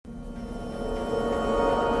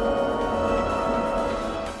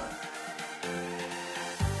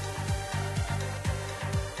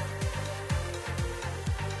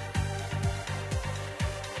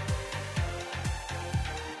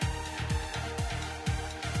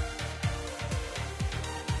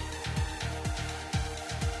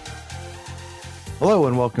Hello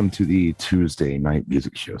and welcome to the Tuesday Night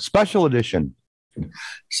Music Show, special edition.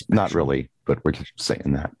 Not really, but we're just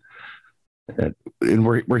saying that. And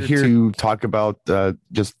we're here to talk about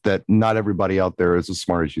just that not everybody out there is as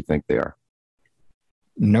smart as you think they are.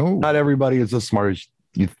 No, not everybody is as smart as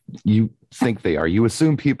you think they are. You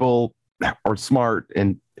assume people are smart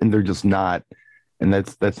and they're just not, and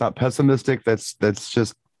that's not pessimistic. That's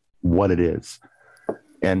just what it is,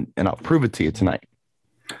 and I'll prove it to you tonight.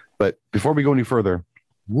 But before we go any further,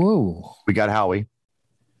 we got Howie.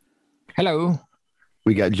 Hello.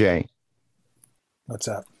 We got Jay. What's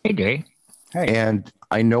up? Hey, Jay. Hey. And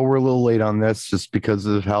I know we're a little late on this just because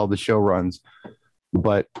of how the show runs,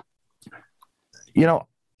 but you know,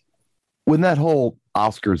 when that whole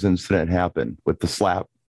Oscars incident happened with the slap,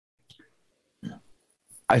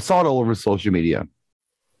 I saw it all over social media.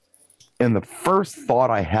 And the first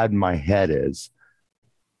thought I had in my head is,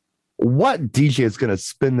 what DJ is going to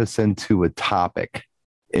spin this into a topic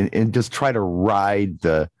and just try to ride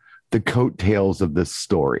the coattails of this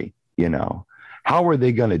story? You know, how are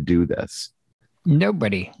they going to do this?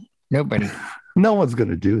 Nobody. No one's going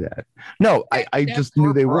to do that. No, I just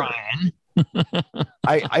knew they were.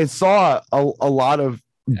 I saw a lot of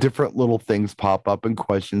different little things pop up and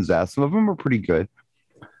questions asked. Some of them were pretty good.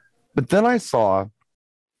 But then I saw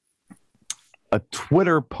a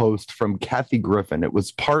Twitter post from Kathy Griffin. It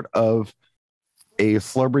was part of a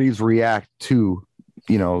Celebrities React to,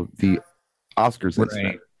 the Oscars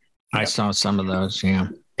incident. I saw some of those, yeah.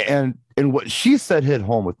 And what she said hit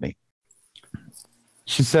home with me.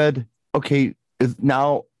 She said, okay, is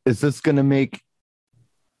this going to make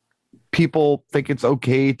people think it's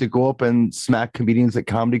okay to go up and smack comedians at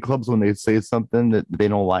comedy clubs when they say something that they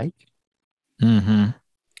don't like? Mm-hmm.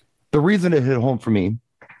 The reason it hit home for me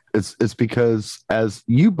is because, as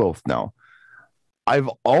you both know, I've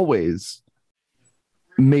always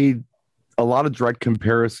made a lot of direct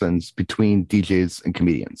comparisons between DJs and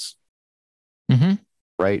comedians. Mm-hmm.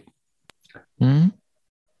 Right? Mm-hmm.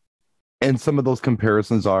 And some of those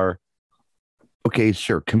comparisons are, okay,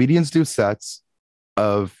 sure, comedians do sets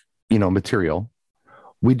of, material.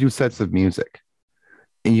 We do sets of music.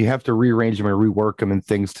 And you have to rearrange them and rework them and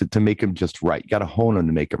things to make them just right. You got to hone them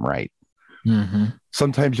to make them right. Mm-hmm.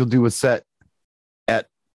 Sometimes you'll do a set at,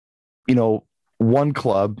 one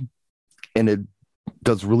club and it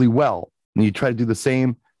does really well. And you try to do the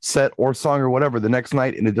same set or song or whatever the next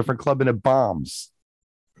night in a different club and it bombs.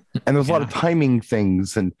 And there's a lot of timing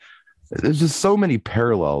things. And there's just so many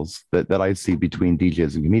parallels that I see between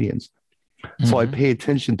DJs and comedians. Mm-hmm. So I pay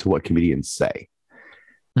attention to what comedians say.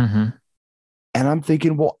 Mm-hmm. And I'm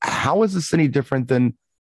thinking, well, how is this any different than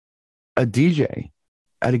a DJ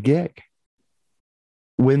at a gig?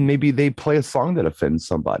 When maybe they play a song that offends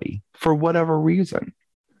somebody for whatever reason.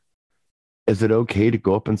 Is it okay to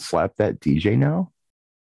go up and slap that DJ now?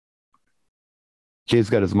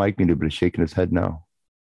 Jay's got his mic muted, but he's shaking his head no.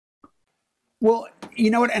 Well,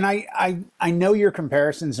 you know what? And I know your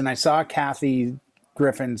comparisons, and I saw Kathy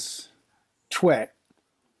Griffin's tweet,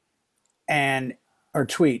 and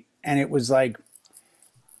it was like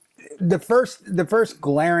the first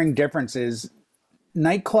glaring difference is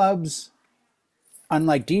nightclubs,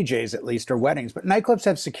 unlike DJs at least, or weddings, but nightclubs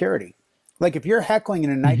have security. Like if you're heckling in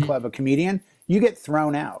a nightclub, a comedian, you get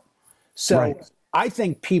thrown out. So I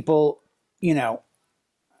think people,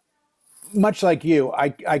 much like you,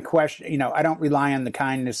 I question, I don't rely on the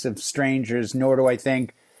kindness of strangers, nor do I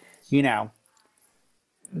think, that,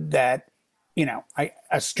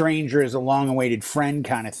 a stranger is a long-awaited friend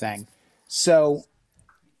kind of thing. So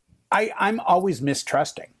I'm always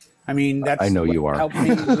mistrusting. I mean, that's I know you are. Helped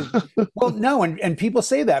me well, no, and people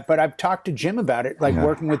say that, but I've talked to Jim about it, like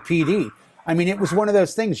working with PD. I mean, it was one of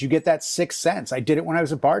those things. You get that sixth sense. I did it when I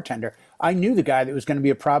was a bartender. I knew the guy that was going to be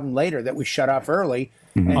a problem later that we shut off early.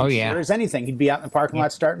 Mm-hmm. And sure as anything, he'd be out in the parking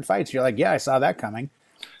lot starting fights. You're like, yeah, I saw that coming.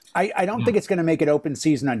 I don't think it's going to make it open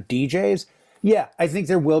season on DJs. Yeah, I think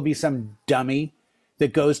there will be some dummy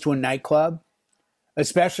that goes to a nightclub,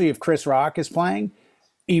 especially if Chris Rock is playing,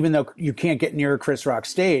 even though you can't get near a Chris Rock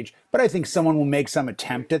stage. But I think someone will make some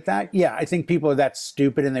attempt at that. Yeah, I think people are that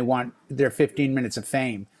stupid and they want their 15 minutes of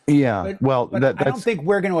fame. Yeah, but I don't think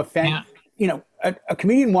we're going to offend. Yeah. A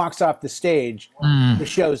comedian walks off the stage, the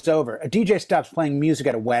show's over. A DJ stops playing music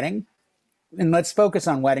at a wedding. And let's focus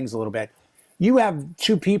on weddings a little bit. You have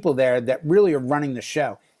two people there that really are running the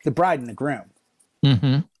show, the bride and the groom.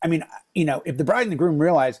 Mm-hmm. I mean, if the bride and the groom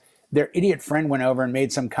realize their idiot friend went over and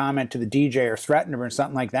made some comment to the DJ or threatened him or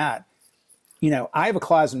something like that, I have a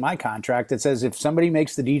clause in my contract that says if somebody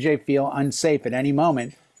makes the DJ feel unsafe at any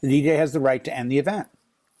moment, the DJ has the right to end the event.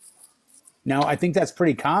 Now, I think that's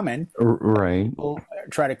pretty common. Right. People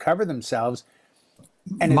try to cover themselves.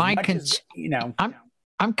 And My as much con- as, you know,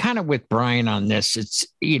 I'm kind of with Brian on this. It's,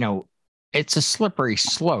 it's a slippery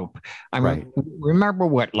slope. I mean, remember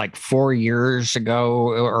what, like 4 years ago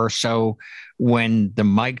or so, when the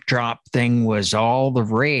mic drop thing was all the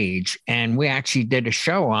rage, and we actually did a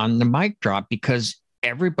show on the mic drop because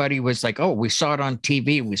everybody was like, "Oh, we saw it on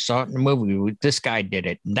TV, we saw it in the movie. This guy did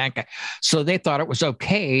it, and that guy." So they thought it was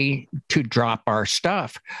okay to drop our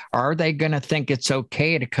stuff. Are they going to think it's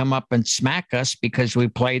okay to come up and smack us because we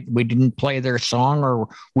didn't play their song, or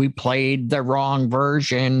we played the wrong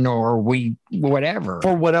version, or we whatever,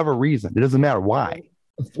 for whatever reason? It doesn't matter why.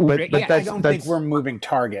 But I don't think we're moving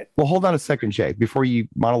target. Well, hold on a second, Jay. Before you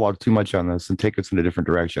monologue too much on this and take us in a different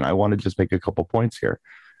direction, I want to just make a couple points here.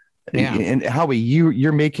 Yeah. And Howie,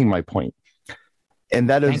 you're making my point. And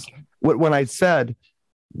that is when I said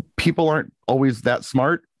people aren't always that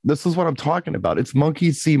smart. This is what I'm talking about. It's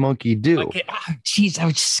monkey see, monkey do. Geez, I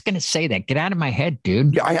was just gonna say that. Get out of my head,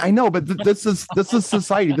 dude. Yeah, I know, but this is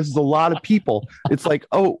society. This is a lot of people. It's like,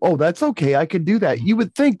 oh, that's okay. I could do that. You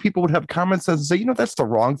would think people would have common sense and say, that's the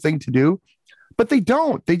wrong thing to do, but they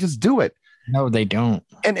don't. They just do it. No, they don't.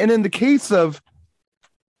 And in the case of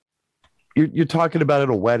you're talking about at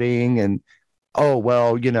a wedding, and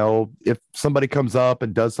if somebody comes up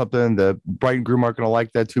and does something, the bride and groom aren't going to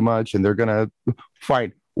like that too much, and they're going to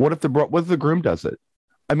fight. What if the groom does it?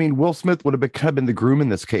 I mean, Will Smith would have been the groom in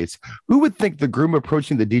this case. Who would think the groom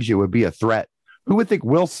approaching the DJ would be a threat? Who would think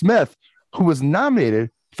Will Smith, who was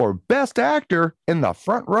nominated for Best Actor in the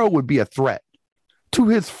front row, would be a threat to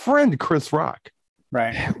his friend Chris Rock?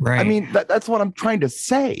 Right. I mean, that's what I'm trying to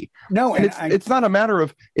say. No, and it's not a matter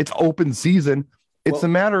of it's open season. It's a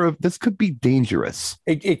matter of this could be dangerous.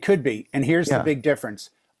 It could be. And here's the big difference.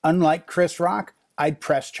 Unlike Chris Rock, I'd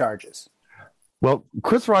press charges. Well,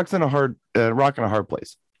 Chris Rock's in a hard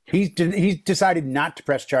place. He decided not to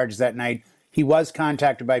press charges that night. He was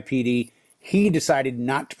contacted by PD. He decided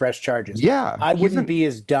not to press charges. Yeah. I wouldn't be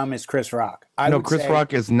as dumb as Chris Rock. Chris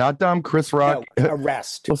Rock is not dumb. Chris Rock. No,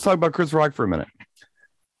 arrest. Let's talk about Chris Rock for a minute.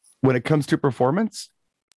 When it comes to performance,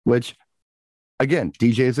 which, again,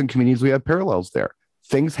 DJs and comedians, we have parallels there.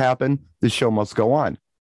 Things happen. The show must go on.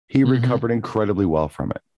 He recovered incredibly well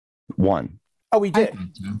from it. One. Oh, he did.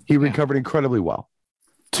 He recovered incredibly well.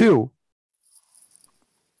 Two,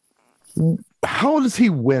 how does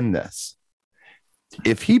he win this?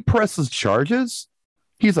 If he presses charges,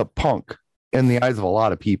 he's a punk in the eyes of a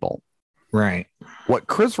lot of people. Right. What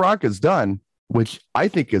Chris Rock has done, which I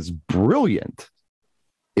think is brilliant,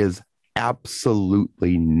 is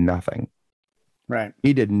absolutely nothing. Right.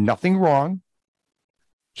 He did nothing wrong.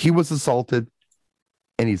 He was assaulted,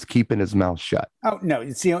 and he's keeping his mouth shut. Oh, no.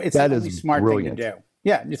 It's the only smart thing to do.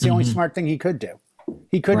 Yeah, it's the only smart thing he could do.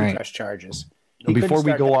 He couldn't press charges. Before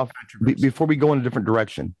we go in a different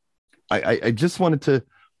direction, I just wanted to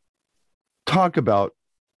talk about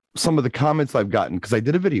some of the comments I've gotten, because I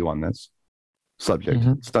did a video on this subject.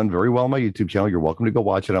 It's done very well on my YouTube channel. You're welcome to go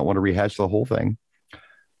watch it. I don't want to rehash the whole thing.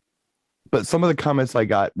 But some of the comments I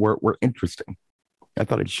got were interesting. I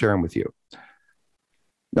thought I'd share them with you.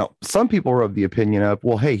 Now, some people are of the opinion of,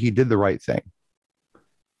 well, hey, he did the right thing.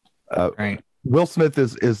 Right. Will Smith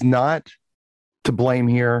is not to blame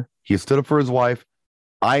here. He stood up for his wife.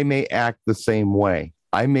 I may act the same way.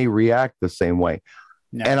 I may react the same way.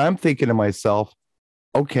 No. And I'm thinking to myself,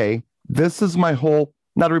 okay, this is my whole,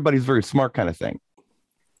 not everybody's very smart kind of thing.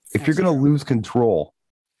 If you're going to lose control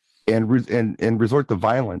and resort to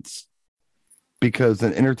violence because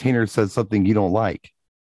an entertainer says something you don't like,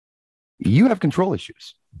 you have control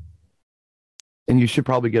issues. And you should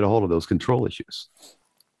probably get a hold of those control issues.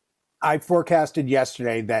 I forecasted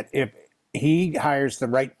yesterday that if he hires the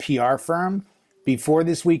right PR firm, before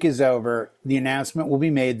this week is over, the announcement will be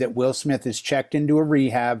made that Will Smith is checked into a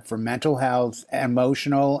rehab for mental health,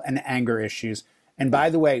 emotional, and anger issues. And by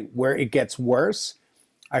the way, where it gets worse,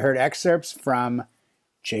 I heard excerpts from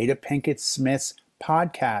Jada Pinkett Smith's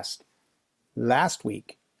podcast last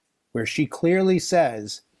week, where she clearly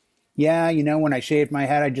says, yeah, when I shaved my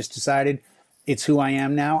head, I just decided it's who I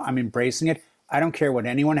am now. I'm embracing it. I don't care what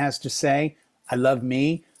anyone has to say. I love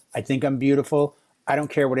me. I think I'm beautiful. I don't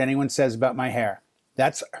care what anyone says about my hair.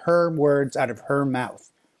 That's her words out of her mouth.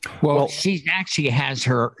 Well, she actually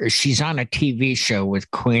she's on a TV show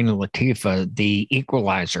with Queen Latifah, The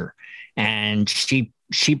Equalizer, and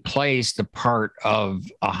she plays the part of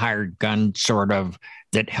a hired gun sort of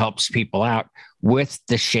that helps people out with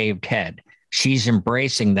the shaved head. She's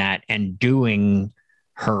embracing that and doing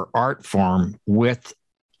her art form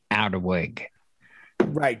without a wig.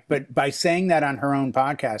 Right. But by saying that on her own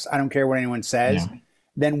podcast, I don't care what anyone says,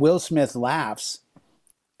 then Will Smith laughs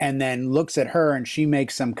and then looks at her and she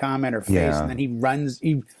makes some comment or face, and then he runs,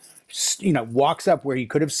 he walks up where he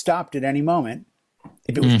could have stopped at any moment.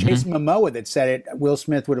 If it was Jason Momoa that said it, Will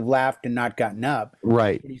Smith would have laughed and not gotten up.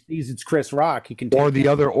 Right. But he sees it's Chris Rock. He can or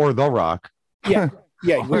the Rock. Yeah.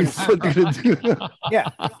 Yeah.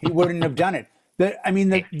 He wouldn't have done it.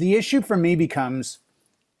 The issue for me becomes,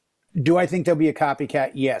 do I think there'll be a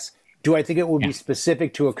copycat? Yes. Do I think it will be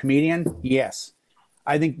specific to a comedian? Yes.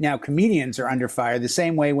 I think now comedians are under fire the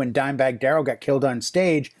same way when Dimebag Darrell got killed on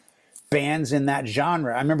stage, bands in that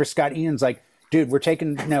genre. I remember Scott Ian's like, dude,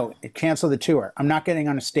 cancel the tour. I'm not getting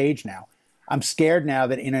on a stage now. I'm scared now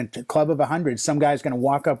that in a club of 100, some guy's going to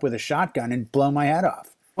walk up with a shotgun and blow my head off.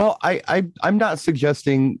 Well, I'm not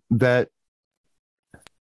suggesting that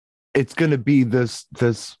it's going to be this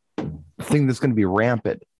thing that's going to be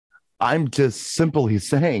rampant. I'm just simply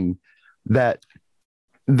saying that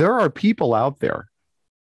there are people out there,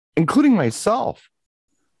 including myself.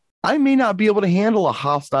 I may not be able to handle a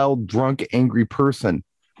hostile, drunk, angry person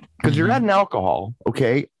because you're adding alcohol.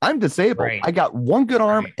 Okay. I'm disabled. Right. I got one good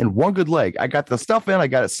arm and one good leg. I got the stuff in, I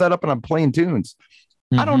got it set up, and I'm playing tunes.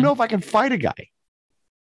 I don't know if I can fight a guy.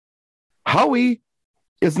 Howie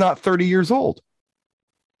is not 30 years old.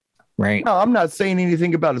 Right. No, I'm not saying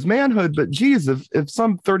anything about his manhood, but geez, if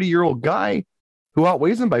some 30-year-old guy who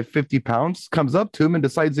outweighs him by 50 pounds comes up to him and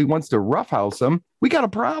decides he wants to roughhouse him, we got a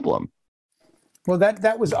problem. Well,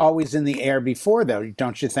 that was always in the air before, though,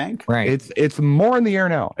 don't you think? Right. It's more in the air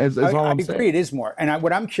now. I agree. It is more. And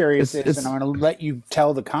what I'm curious is, and I'm going to let you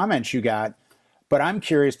tell the comments you got, but I'm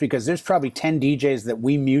curious because there's probably 10 DJs that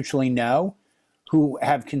we mutually know who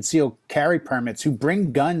have concealed carry permits, who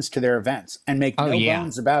bring guns to their events and make no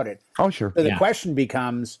bones about it. Oh, sure. So the question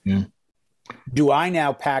becomes, do I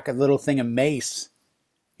now pack a little thing of mace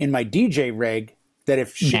in my DJ rig that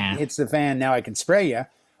if shit hits the fan, now I can spray you?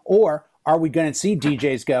 Or are we going to see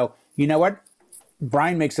DJs go, you know what?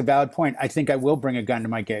 Brian makes a valid point. I think I will bring a gun to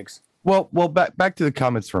my gigs. Well, back to the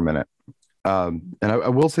comments for a minute. And I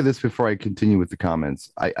will say this before I continue with the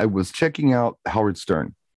comments. I was checking out Howard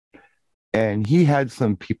Stern, and he had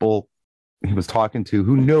some people he was talking to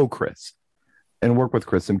who know Chris and work with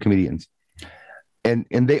Chris, some comedians. And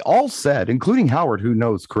they all said, including Howard, who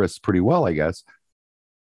knows Chris pretty well, I guess,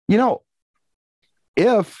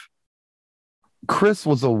 if Chris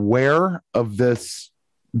was aware of this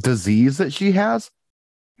disease that she has,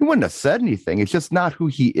 he wouldn't have said anything. It's just not who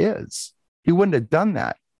he is. He wouldn't have done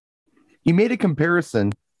that. He made a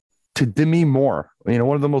comparison to Demi Moore,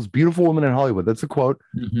 one of the most beautiful women in Hollywood. That's a quote.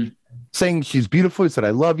 Saying she's beautiful. He said, I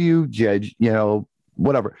love you, Judge,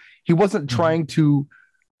 whatever. He wasn't trying to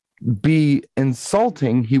be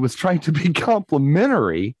insulting. He was trying to be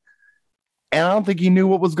complimentary. And I don't think he knew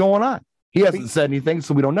what was going on. He hasn't said anything,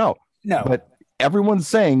 so we don't know. No. But everyone's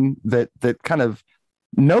saying that kind of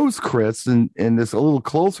knows Chris and is a little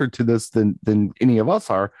closer to this than any of us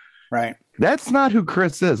are. Right. That's not who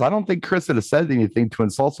Chris is. I don't think Chris would have said anything to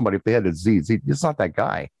insult somebody if they had a disease. He's not that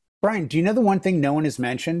guy. Brian, do you know the one thing no one has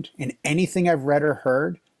mentioned in anything I've read or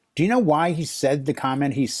heard? Do you know why he said the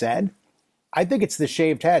comment he said? I think it's the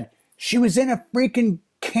shaved head. She was in a freaking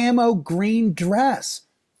camo green dress.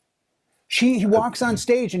 He walks on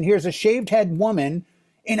stage and here's a shaved head woman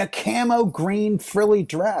in a camo green frilly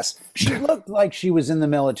dress. She looked like she was in the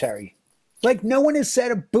military. Like no one has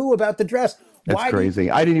said a boo about the dress. That's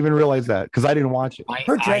crazy. I didn't even realize that because I didn't watch it.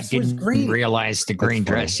 Her dress was green. I didn't realize the green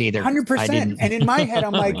dress either. 100%. And in my head,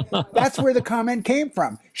 I'm like, that's where the comment came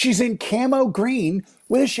from. She's in camo green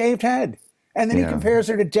with a shaved head. And then he compares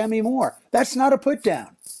her to Demi Moore. That's not a put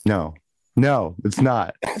down. No, it's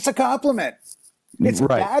not. That's a compliment. It's a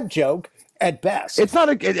bad joke at best. It's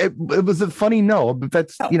not it was a funny but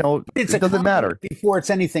that's, it doesn't matter. Before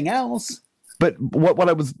it's anything else. But what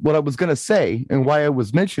I was going to say and why I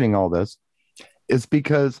was mentioning all this is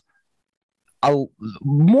because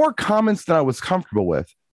more comments than I was comfortable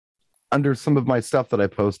with under some of my stuff that I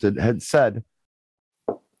posted had said,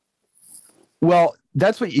 well,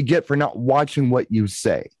 that's what you get for not watching what you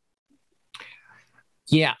say.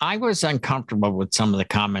 Yeah, I was uncomfortable with some of the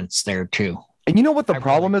comments there too. And you know what the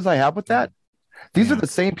problem is I have with that? These are the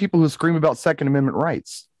same people who scream about Second Amendment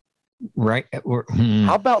rights. Right.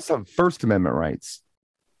 How about some First Amendment rights?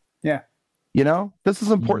 Yeah. This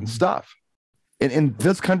is important stuff. In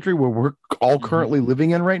this country where we're all currently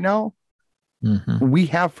living in right now, we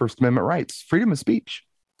have First Amendment rights, freedom of speech.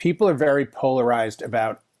 People are very polarized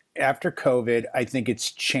about, after COVID, I think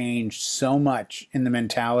it's changed so much in the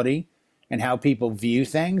mentality and how people view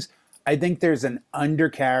things. I think there's an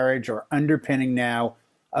undercarriage or underpinning now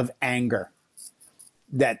of anger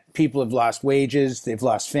that people have lost wages, they've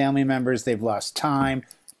lost family members, they've lost time.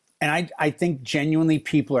 And I think genuinely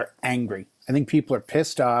people are angry. I think people are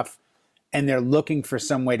pissed off and they're looking for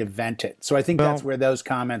some way to vent it. So I think that's where those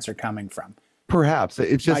comments are coming from. Perhaps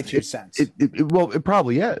it's just my 2 cents. Well, it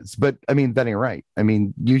probably is, but I mean, that ain't right. I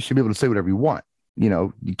mean, you should be able to say whatever you want. You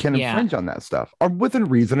know, you can't infringe on that stuff or within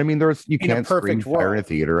reason. I mean, you can't scream fire in a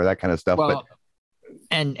theater or that kind of stuff. Well,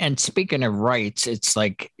 and speaking of rights, it's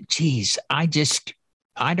like, geez, I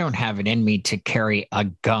don't have it in me to carry a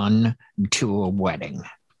gun to a wedding.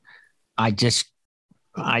 I disagree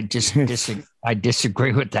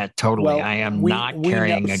with that totally. Well, I am not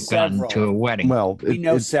carrying a gun to a wedding. Well, we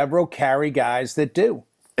know several carry guys that do.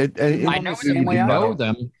 I know you know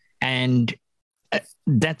them, and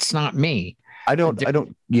that's not me. I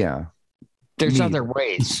don't. Yeah. There's other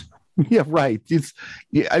ways. Yeah, right.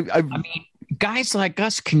 I mean, guys like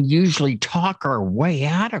us can usually talk our way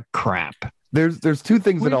out of crap. There's two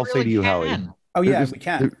things that I'll say to you, Howie. Oh yeah, we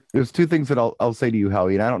can. There's two things that I'll say to you,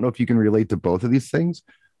 Howie, and I don't know if you can relate to both of these things,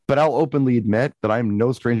 but I'll openly admit that I'm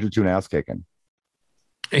no stranger to an ass kicking.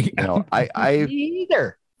 You know, I've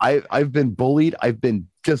been bullied. I've been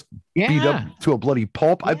just beat up to a bloody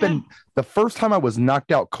pulp. The first time I was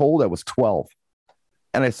knocked out cold, I was 12.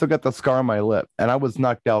 And I still got the scar on my lip. And I was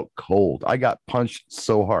knocked out cold. I got punched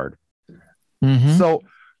so hard. Mm-hmm. So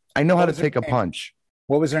I know how to take a punch.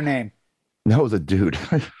 What was her name? No, it was a dude.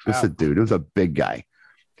 It was a dude. It was a big guy.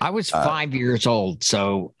 I was 5 years old,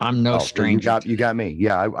 so I'm no stranger. You got me.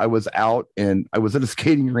 Yeah, I was out and I was at a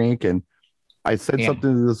skating rink and I said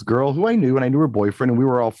something to this girl who I knew, and I knew her boyfriend, and we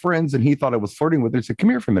were all friends, and he thought I was flirting with her. He said, "Come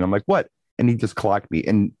here for a minute." I'm like, "What?" And he just clocked me.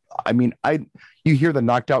 And I mean, you hear the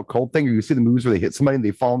knocked out cold thing, or you see the movies where they hit somebody and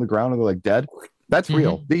they fall on the ground and they're like dead. That's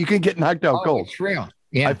real. You can get knocked out cold. It's real.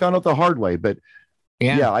 Yeah. I found out the hard way, but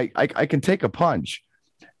I can take a punch.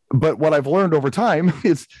 But what I've learned over time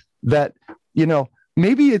is that, you know,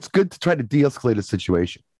 maybe it's good to try to de-escalate a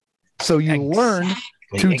situation. So you learn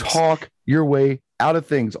to talk your way out of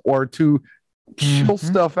things or to chill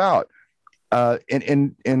stuff out.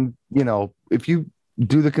 And you know, if you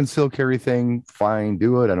do the conceal carry thing, fine,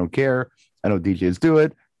 do it. I don't care. I know DJs do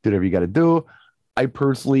it. Do whatever you got to do. I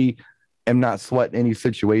personally am not sweating any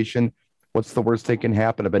situation. What's the worst that can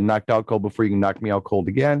happen? I've been knocked out cold before. You can knock me out cold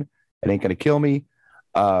again. It ain't going to kill me.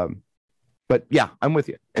 But yeah, I'm with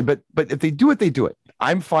you. But if they do it, they do it.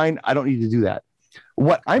 I'm fine. I don't need to do that.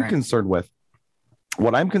 What I'm concerned with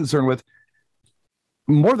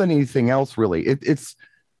more than anything else, really, it's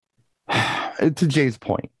to Jay's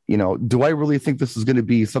point. You know, do I really think this is going to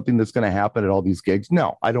be something that's going to happen at all these gigs?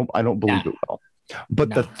 No, I don't believe it will.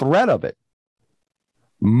 But the threat of it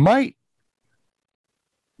might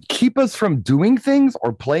keep us from doing things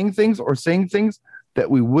or playing things or saying things that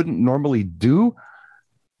we wouldn't normally do.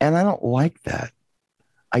 And I don't like that.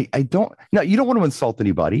 I don't. Now, you don't want to insult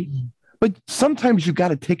anybody, but sometimes you got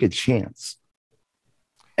to take a chance.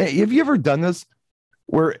 Have you ever done this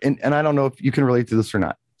where, and I don't know if you can relate to this or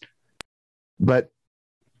not, but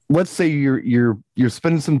let's say you're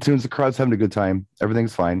spinning some tunes, the crowd's having a good time,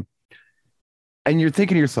 everything's fine, and you're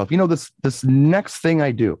thinking to yourself, you know, this next thing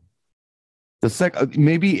I do,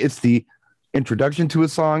 maybe it's the introduction to a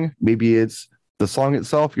song, maybe it's the song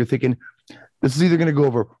itself. You're thinking this is either going to go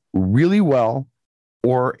over really well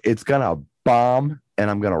or it's going to bomb and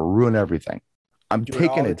I'm going to ruin everything. I'm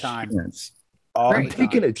taking a chance. I'm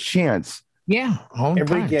taking a chance. Yeah,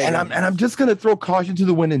 every gig. And I'm just going to throw caution to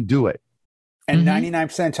the wind and do it. And 99%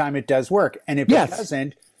 of the time it does work. And if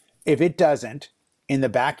it doesn't, in the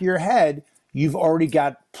back of your head, you've already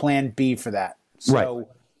got plan B for that. So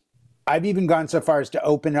I've even gone so far as to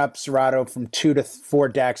open up Serato from 2 to 4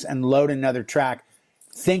 decks and load another track,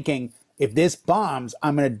 thinking if this bombs,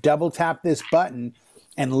 I'm going to double tap this button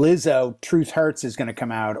and Lizzo Truth Hurts is going to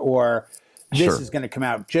come out, or this is going to come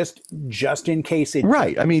out just in case it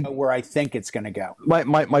I mean, where I think it's going to go.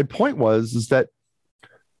 My point is that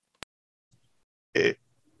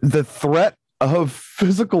the threat of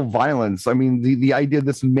physical violence, I mean, the idea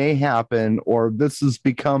this may happen or this has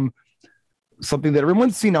become something that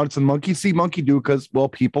everyone's seen now. It's a monkey see, monkey do, because, well,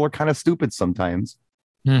 people are kind of stupid sometimes.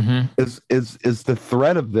 Is the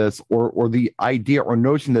threat of this or the idea or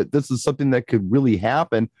notion that this is something that could really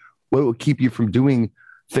happen, what will keep you from doing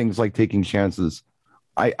things like taking chances?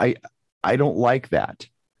 I don't like that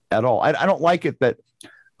at all. I don't like it that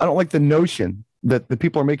I don't like the notion that the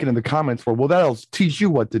people are making in the comments for, well, that'll teach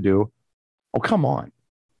you what to do. Oh, come on.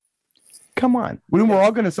 We're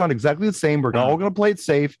all going to sound exactly the same. We're all going to play it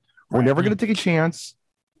safe. We're never going to take a chance.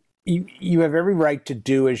 You have every right to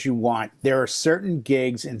do as you want. There are certain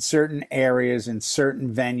gigs in certain areas in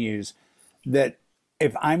certain venues that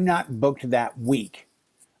if I'm not booked that week,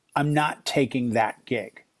 I'm not taking that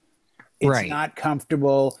gig. It's not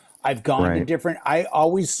comfortable. I've gone to different, I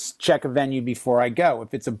always check a venue before I go,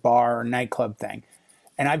 if it's a bar or nightclub thing.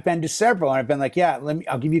 And I've been to several, and I've been like, yeah,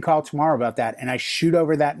 I'll give you a call tomorrow about that. And I shoot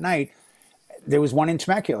over that night. There was one in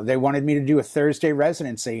Temecula. They wanted me to do a Thursday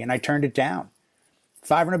residency, and I turned it down.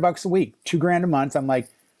 $500 a week, $2,000 a month. I'm like,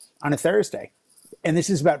 on a Thursday. And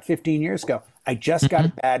this is about 15 years ago. I just got a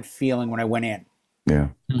bad feeling when I went in. Yeah.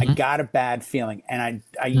 I got a bad feeling, and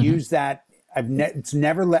I use that. It's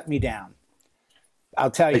never let me down.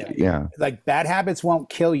 I'll tell you. Yeah. Like, bad habits won't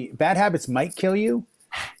kill you. Bad habits might kill you,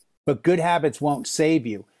 but good habits won't save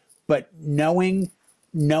you. But knowing,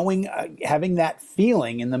 having that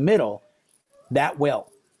feeling in the middle, that will.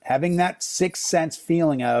 Having that sixth sense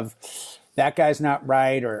feeling of that guy's not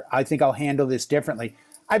right, or I think I'll handle this differently.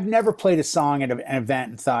 I've never played a song at an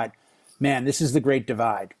event and thought, man, this is the great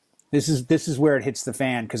divide. This is where it hits the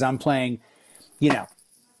fan, because I'm playing,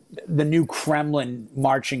 the new Kremlin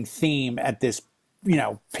marching theme at this,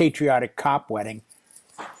 patriotic cop wedding.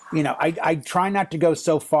 I try not to go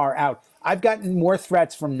so far out. I've gotten more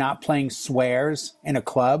threats from not playing swears in a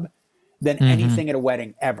club than anything at a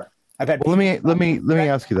wedding ever. I've had. Well, let me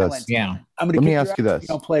ask you this. Yeah, let me ask you this. You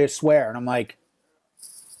don't play a swear, and I'm like,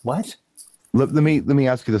 what? Let me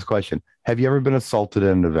ask you this question. Have you ever been assaulted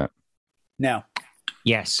at an event? No.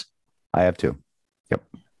 Yes. I have too. Yep.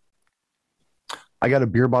 I got a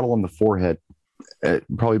beer bottle on the forehead at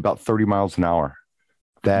probably about 30 miles an hour.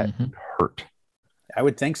 That hurt. I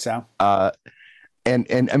would think so.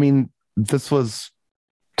 And I mean, this was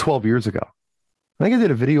 12 years ago. I think I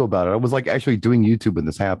did a video about it. I was like actually doing YouTube when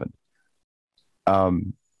this happened.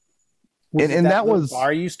 And that was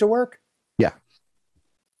bar you used to work? Yeah.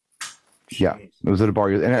 Jeez. Yeah. It was at a bar.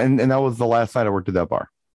 And that was the last night I worked at that bar.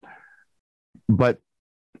 But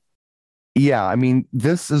yeah, I mean,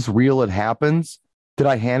 this is real. It happens. Did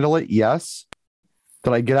I handle it? Yes.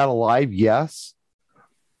 Did I get out alive? Yes.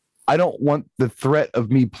 I don't want the threat of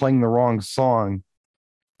me playing the wrong song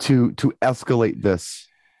to escalate this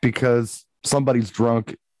because somebody's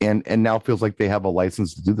drunk and now feels like they have a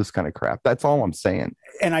license to do this kind of crap. That's all I'm saying.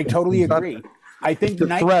 And I totally agree. I think the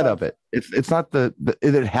threat of it. It's not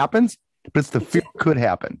it happens, but it's the fear could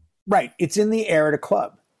happen. Right. It's in the air at a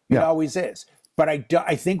club. It always is. But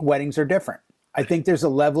I think weddings are different. I think there's a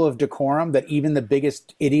level of decorum that even the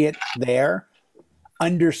biggest idiot there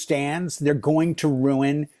understands they're going to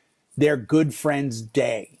ruin their good friend's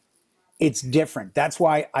day. It's different. That's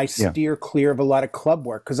why I steer clear of a lot of club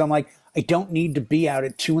work, because I'm like, I don't need to be out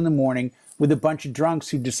at 2 a.m. with a bunch of drunks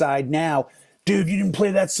who decide now, dude, you didn't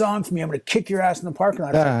play that song for me. I'm going to kick your ass in the parking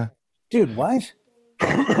lot. Like, dude, what?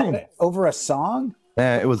 Over a song?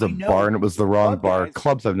 It was a bar, and it was the wrong bar.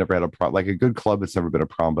 Clubs, I've never had a problem. Like a good club, it's never been a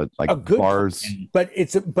problem. But like bars,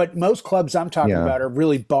 but most clubs I'm talking about are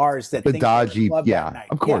really bars that the dodgy. Yeah,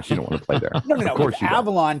 of course you don't want to play there. No. Of course, if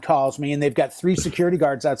Avalon calls me and they've got 3 security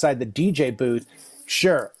guards outside the DJ booth,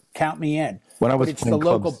 sure, count me in. When I was, it's the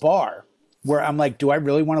local bar where I'm like, do I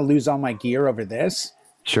really want to lose all my gear over this?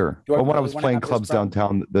 Sure. Well, when I was playing clubs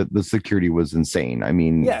downtown, the security was insane. I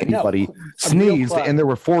mean, anybody sneezed and there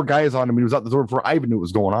were 4 guys on him. He was out the door before I even knew what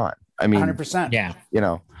was going on. I mean, 100%. Yeah.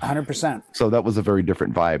 100%. So that was a very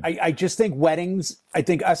different vibe. I just think weddings, I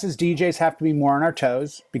think us as DJs have to be more on our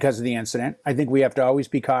toes because of the incident. I think we have to always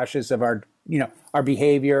be cautious of our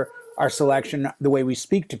behavior, our selection, the way we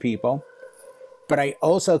speak to people. But I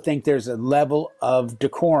also think there's a level of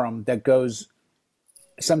decorum that goes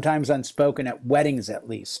sometimes unspoken at weddings, at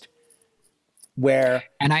least, where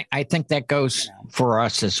and I think that goes for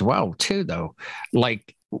us as well too, though,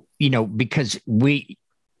 like because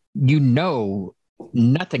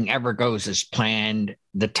nothing ever goes as planned,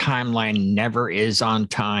 the timeline never is on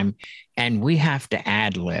time, and we have to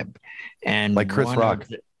ad lib, and like Chris Rock,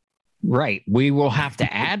 right, we will have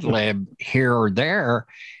to ad lib here or there.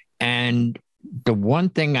 And the one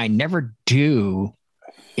thing I never do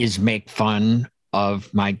is make fun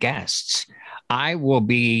of my guests. I will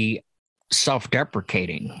be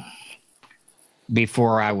self-deprecating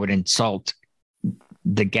before I would insult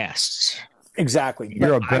the guests. Exactly.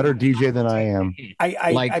 You're a better DJ than I am.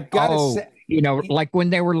 I've got to say, like when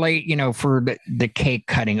they were late, for the cake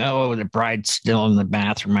cutting, oh, the bride's still in the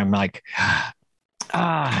bathroom. I'm like,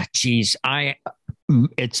 geez,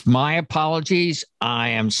 it's my apologies. I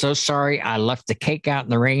am so sorry. I left the cake out in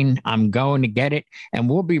the rain. I'm going to get it, and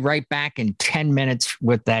we'll be right back in 10 minutes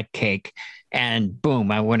with that cake. And boom,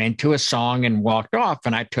 I went into a song and walked off,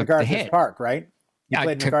 and I took the hit. Park, right? You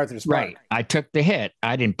played MacArthur's Park. Right. I took the hit.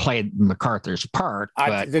 I didn't play MacArthur's Park,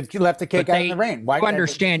 but you left the cake out in the rain. Why? You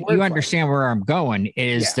understand where I'm going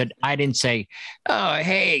is that I didn't say, oh,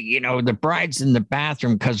 hey, the bride's in the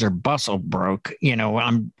bathroom because her bustle broke.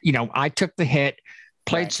 I took the hit,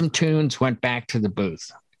 played some tunes, went back to the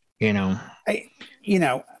booth. You know,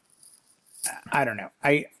 I don't know.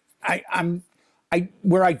 I'm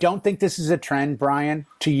where I don't think this is a trend, Brian,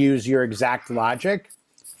 to use your exact logic.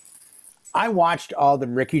 I watched all the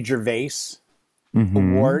Ricky Gervais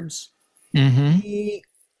awards. He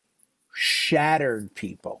shattered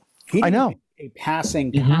people. He didn't make a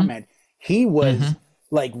passing comment. He was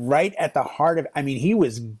like right at the heart of. I mean, he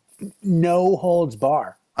was no holds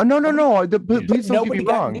bar. No. Please don't get me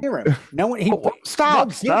wrong. Near him. No one.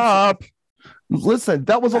 Stop. Listen,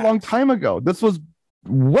 that was a long time ago. This was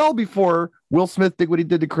well before Will Smith did what he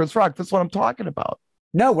did to Chris Rock. That's what I'm talking about.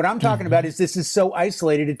 No, what I'm talking about is this is so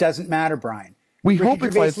isolated, it doesn't matter, Brian. We hope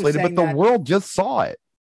it's isolated, but the world just saw it.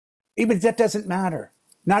 Even that doesn't matter.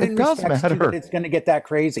 Not in respect to that it's going to get that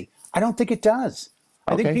crazy. I don't think it does.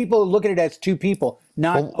 I think people look at it as two people,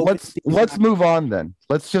 not. Well, let's move on then.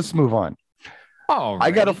 Let's just move on. Oh,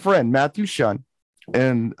 I got a friend, Matthew Shun,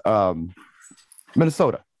 in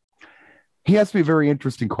Minnesota. He asked me a very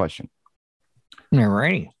interesting question. All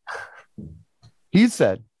right. He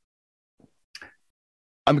said,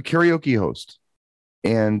 I'm a karaoke host,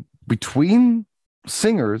 and between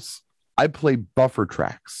singers, I play buffer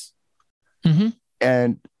tracks.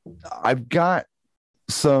 And I've got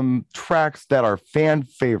some tracks that are fan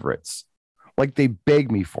favorites. Like they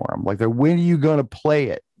beg me for them. Like they're, when are you going to play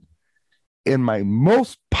it? And my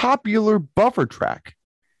most popular buffer track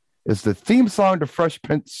is the theme song to Fresh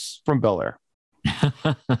Prince from Bel-Air.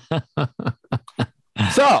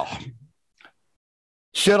 So,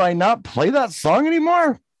 should I not play that song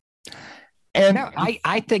anymore? And no,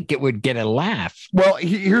 I think it would get a laugh. Well,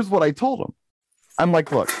 here's what I told him. I'm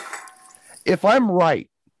like, look, if I'm right,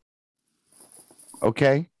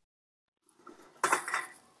 okay,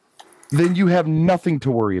 then you have nothing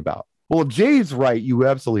to worry about. Well, if Jay's right, you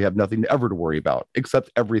absolutely have nothing ever to worry about except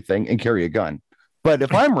everything and carry a gun. But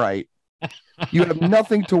if I'm right, you have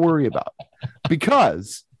nothing to worry about,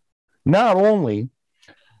 because not only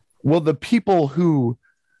will the people who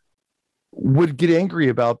would get angry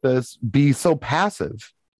about this be so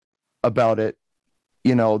passive about it,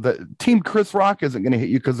 you know, the Team Chris Rock isn't going to hit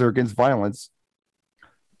you because they're against violence.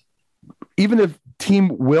 Even if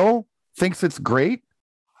Team Will thinks it's great,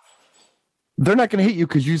 they're not going to hit you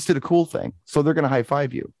because you just did a cool thing. So they're going to high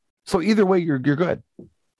five you. So either way, you're good.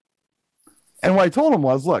 And what I told him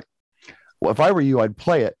was, look, well, if I were you, I'd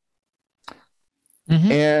play it.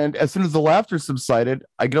 And as soon as the laughter subsided,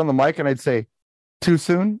 I get on the mic and I'd say, too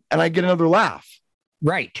soon? And I get another laugh.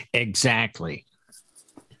 Right. Exactly.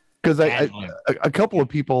 Because a couple of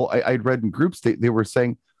people I'd read in groups, they were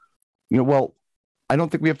saying, you know, well, I don't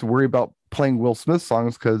think we have to worry about playing Will Smith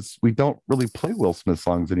songs because we don't really play Will Smith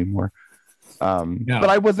songs anymore. No.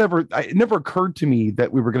 But it never occurred to me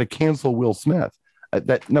that we were going to cancel Will Smith.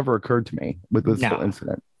 That never occurred to me with this whole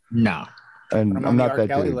incident. No. And I'm not that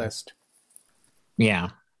Kelly dude. List. Yeah.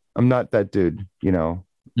 I'm not that dude, you know.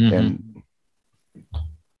 And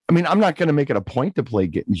I mean, I'm not going to make it a point to play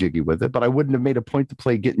Getting Jiggy with It, but I wouldn't have made a point to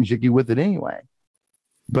play Getting Jiggy with It anyway.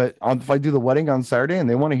 But if I do the wedding on Saturday and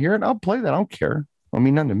they want to hear it, I'll play that. I don't care. I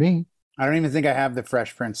mean, none to me. I don't even think I have the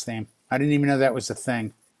Fresh Prince theme. I didn't even know that was a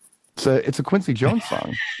thing. It's a Quincy Jones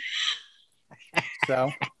song.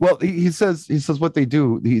 So, well, he says what they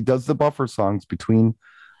do. He does the buffer songs between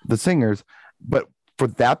the singers, but for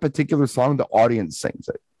that particular song, the audience sings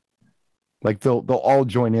it. Like they'll all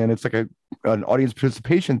join in. It's like an audience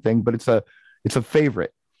participation thing, but it's a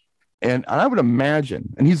favorite. And I would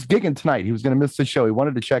imagine, and he's gigging tonight. He was going to miss the show. He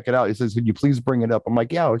wanted to check it out. He says, "Could you please bring it up?" I'm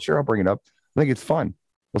like, "Yeah, sure, I'll bring it up. I think it's fun.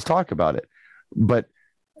 Let's talk about it." But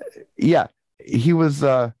yeah, he was.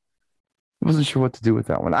 I wasn't sure what to do with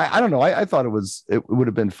that one. I don't know. I thought it would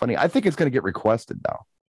have been funny. I think it's going to get requested now.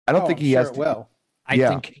 I don't think he has to. Will. I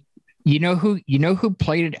think you know who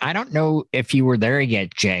played it. I don't know if you were there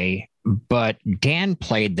yet, Jay, but Dan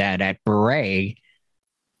played that at Beret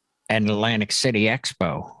and Atlantic City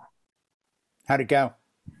Expo. How'd it go?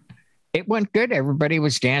 It went good. Everybody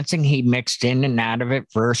was dancing. He mixed in and out of it,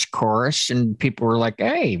 verse, chorus, and people were like,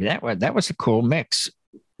 "Hey, that was a cool mix."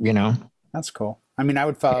 You know, that's cool. I mean, I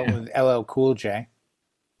would follow with LL Cool J.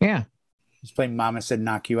 Yeah, he's playing "Mama Said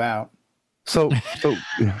Knock You Out." So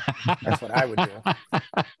that's what I would do.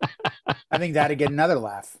 I think that'd get another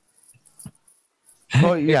laugh.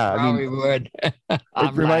 Well, yeah, I mean, would.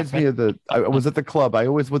 It reminds me of I was at the club. I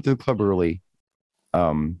always went to the club early,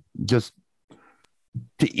 just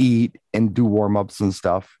to eat and do warm-ups and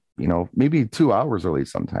stuff. You know, maybe 2 hours early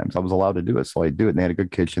sometimes. I was allowed to do it, so I do it. And they had a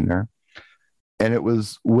good kitchen there. And it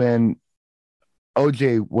was when they're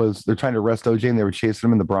trying to arrest OJ and they were chasing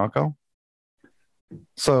him in the Bronco.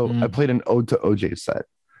 So I played an Ode to OJ set.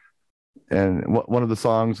 And one of the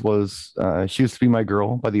songs was "She Used to Be My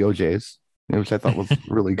Girl" by the OJ's, which I thought was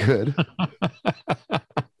really good.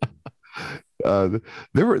 There.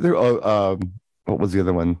 What was the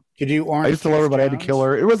other one? Could you Orange? I used to love her, but I had to kill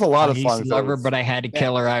her. It was a lot of songs. Love her, but I had to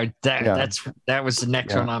kill her. That was the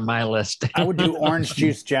next one on my list. I would do Orange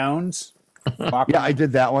Juice Jones. Yeah, I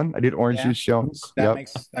did that one. I did Orange Juice Jones.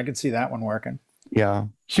 I could see that one working. Yeah,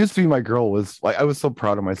 She Used to Be My Girl was like, I was so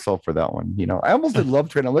proud of myself for that one. I almost did Love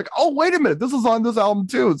Train. I'm like, oh wait a minute, this is on this album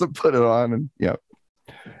too. So put it on, and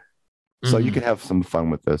so you can have some fun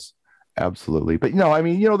with this, absolutely. But there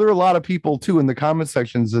are a lot of people too in the comment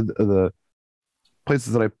sections of the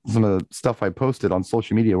places that some of the stuff I posted on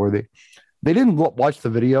social media where they didn't watch the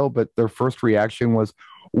video, but their first reaction was,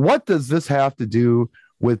 "What does this have to do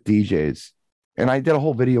with DJs?" And I did a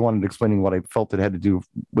whole video on it explaining what I felt it had to do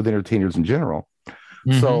with entertainers in general.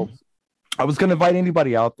 So I was going to invite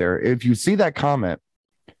anybody out there. If you see that comment,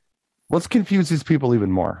 let's confuse these people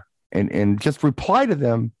even more and just reply to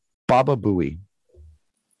them, Baba Booey.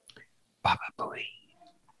 Baba Booey.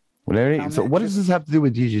 Whatever. So what does this have to do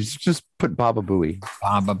with DJs? Just put Baba Booey.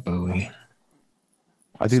 Baba Booey.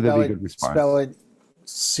 I think that'd be a good response. Spell it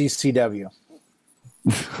CCW.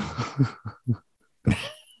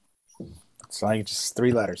 It's like just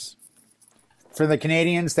 3 letters. For the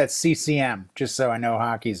Canadians, that's CCM, just so I know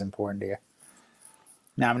hockey's important to you.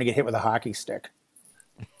 Now I'm going to get hit with a hockey stick.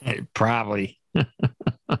 Probably.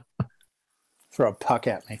 Throw a puck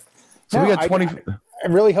at me. So we got 20. I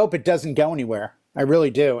really hope it doesn't go anywhere. I really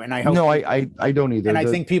do. And I hope. No, I don't either. And I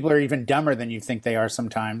think people are even dumber than you think they are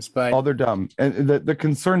sometimes. But they're dumb. And the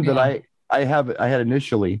concern that I had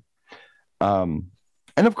initially, and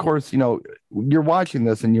of course, you're watching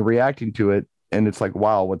this and you're reacting to it, and it's like,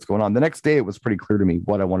 wow, what's going on? The next day, it was pretty clear to me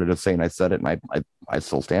what I wanted to say, and I said it, and I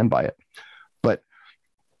still stand by it. But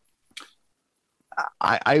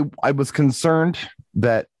I was concerned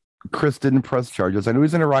that Chris didn't press charges. I knew he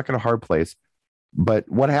was in a rock and a hard place, but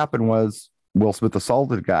what happened was Will Smith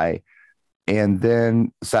assaulted a guy and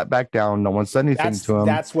then sat back down. No one said anything to him.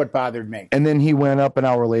 That's what bothered me. And then he went up an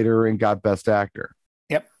hour later and got Best Actor.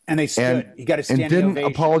 Yep. And they stood. He got a standing ovation. And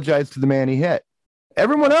didn't apologize to the man he hit.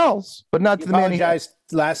 Everyone else, but not to the man he hit. Apologized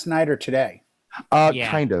last night or today?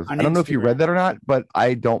 Kind of. I don't know if you read that or not, but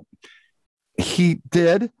I don't. He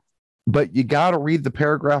did, but you got to read the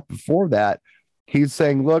paragraph before that. He's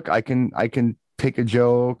saying, look, I can take a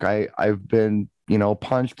joke. I've been,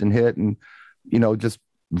 punched and hit and, just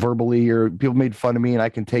verbally, or people made fun of me and I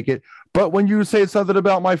can take it. But when you say something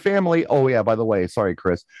about my family, oh yeah, by the way, sorry,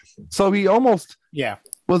 Chris. So he almost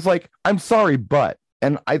was like, I'm sorry, but,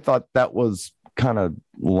 and I thought that was kind of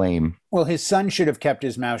lame. Well, his son should have kept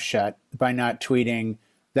his mouth shut by not tweeting,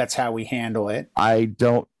 that's how we handle it. I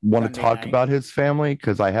don't want to talk about his family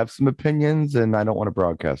because I have some opinions and I don't want to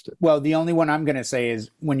broadcast it. Well, the only one I'm going to say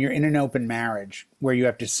is when you're in an open marriage where you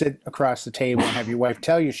have to sit across the table and have your wife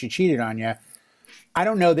tell you she cheated on you, I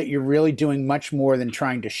don't know that you're really doing much more than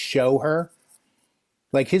trying to show her.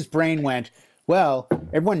 Like his brain went, well,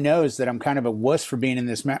 everyone knows that I'm kind of a wuss for being in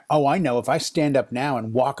this marriage. Oh, I know if I stand up now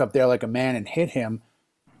and walk up there like a man and hit him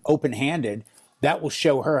open-handed, that will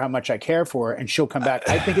show her how much I care for her, and she'll come back.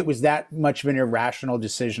 I think it was that much of an irrational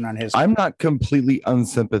decision on his part. I'm not completely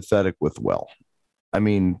unsympathetic with Will. I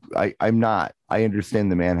mean, I'm not. I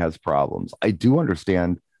understand the man has problems. I do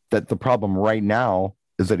understand that the problem right now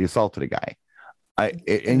is that he assaulted a guy.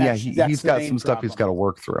 He's got some stuff he's got to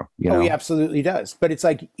work through. He absolutely does. But it's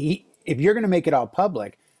like, if you're going to make it all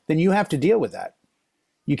public, then you have to deal with that.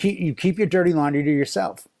 You keep your dirty laundry to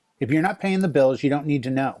yourself. If you're not paying the bills, you don't need to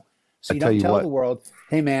know. So you don't tell the world,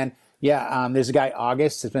 hey man, there's a guy,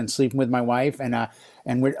 August, that's been sleeping with my wife, and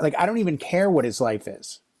we're like, I don't even care what his life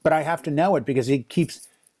is, but I have to know it because he keeps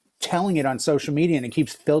telling it on social media and it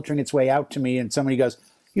keeps filtering its way out to me. And somebody goes,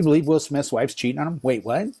 you believe Will Smith's wife's cheating on him? Wait,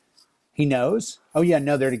 what? He knows? Oh yeah,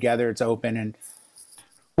 no, they're together. It's open. And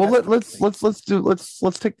well,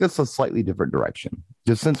 let's take this a slightly different direction.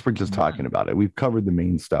 Just since we're just talking about it, we've covered the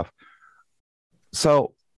main stuff.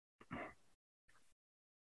 So.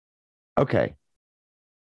 Okay.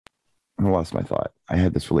 I lost my thought. I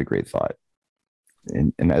had this really great thought.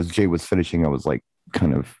 And as Jay was finishing, I was like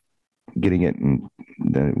kind of getting it and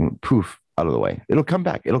then it went poof out of the way. It'll come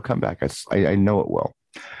back. I know it will.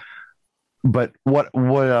 But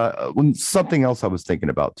something else I was thinking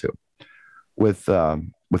about too with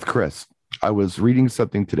Chris. I was reading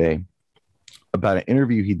something today about an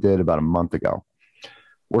interview he did about a month ago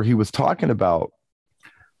where he was talking about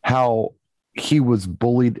how he was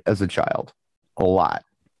bullied as a child a lot.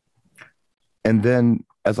 And then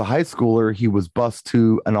as a high schooler, he was bused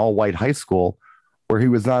to an all-white high school where he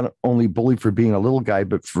was not only bullied for being a little guy,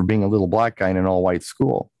 but for being a little black guy in an all-white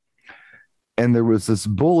school. And there was this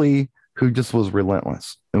bully who just was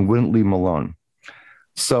relentless and wouldn't leave him alone.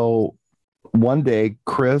 So one day,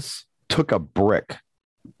 Chris took a brick.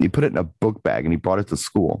 He put it in a book bag and he brought it to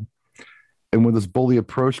school. And when this bully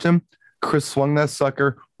approached him, Chris swung that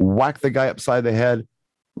sucker, whacked the guy upside the head,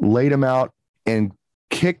 laid him out, and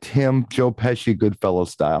kicked him Joe Pesci Goodfellas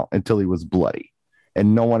style until he was bloody.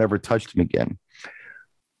 And no one ever touched him again.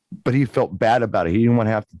 But he felt bad about it. He didn't want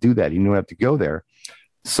to have to do that. He didn't have to go there.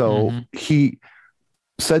 So he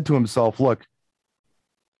said to himself, look,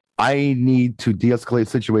 I need to de-escalate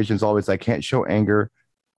situations always. I can't show anger.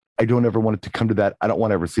 I don't ever want it to come to that. I don't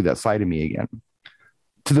want to ever see that side of me again.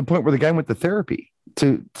 To the point where the guy went to therapy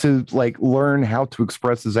to like learn how to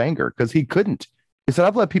express his anger because he couldn't. He said,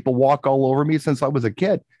 I've let people walk all over me since I was a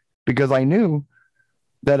kid because I knew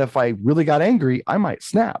that if I really got angry, I might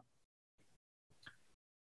snap.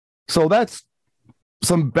 So that's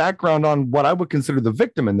some background on what I would consider the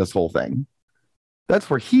victim in this whole thing. That's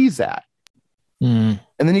where he's at. And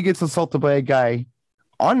then he gets assaulted by a guy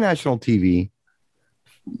on national TV,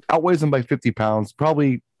 outweighs him by 50 pounds,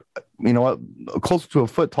 probably, closer to a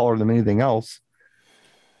foot taller than anything else.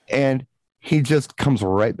 And he just comes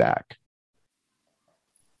right back.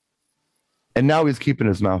 And now he's keeping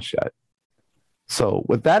his mouth shut. So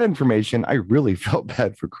with that information, I really felt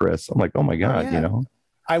bad for Chris. I'm like, oh my God,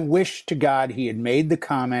 I wish to God he had made the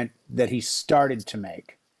comment that he started to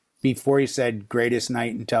make before he said greatest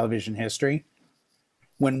night in television history.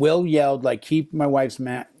 When Will yelled, like, keep my wife's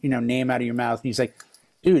name out of your mouth. And he's like,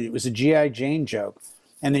 dude, it was a G.I. Jane joke.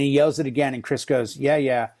 And then he yells it again. And Chris goes,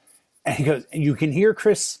 yeah. And he goes, and you can hear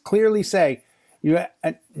Chris clearly say,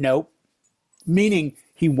 nope. Meaning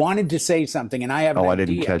he wanted to say something. And I have an idea. I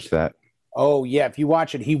didn't catch that. Oh, yeah. If you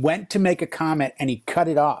watch it, he went to make a comment and he cut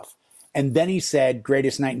it off. And then he said,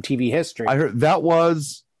 greatest night in TV history. I heard that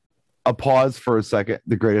was a pause for a second.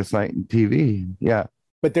 The greatest night in TV. Yeah.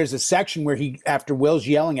 But there's a section where after Will's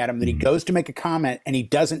yelling at him, that he goes to make a comment and he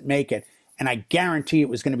doesn't make it. And I guarantee it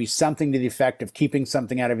was going to be something to the effect of keeping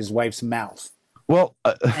something out of his wife's mouth. Well,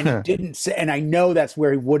 and he didn't say, and I know that's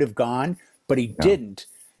where he would have gone, but he didn't.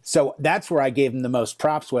 So that's where I gave him the most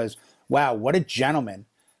props was, wow, what a gentleman.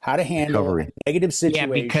 How to handle a negative situation.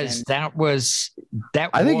 Yeah, because that was.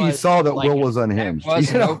 I think he saw that Will was unhinged. That was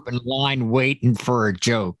an open line waiting for a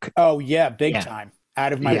joke. Oh, yeah, big time.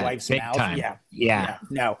 Out of my wife's mouth. Time. Yeah.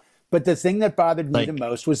 No. But the thing that bothered me the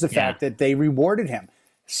most was the fact that they rewarded him.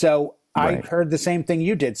 So I heard the same thing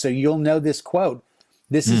you did. So you'll know this quote.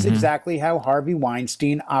 This is exactly how Harvey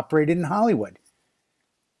Weinstein operated in Hollywood.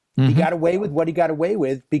 He got away with what he got away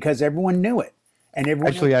with because everyone knew it. And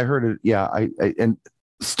everyone I heard it. Yeah. And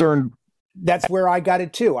Stern. That's where I got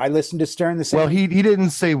it too. I listened to Stern the same. Well, he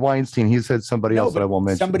didn't say Weinstein. He said somebody else that I won't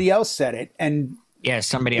mention. Somebody else said it. And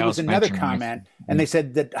somebody else. It was another comment. And they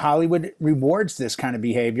said that Hollywood rewards this kind of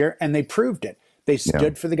behavior, and they proved it. They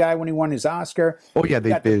stood for the guy when he won his Oscar. Oh, yeah,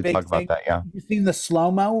 they did talk about that, yeah. You seen the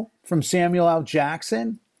slow-mo from Samuel L.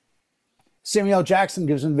 Jackson? Samuel L. Jackson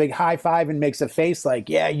gives him a big high five and makes a face like,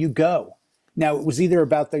 yeah, you go. Now, it was either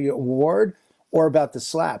about the award or about the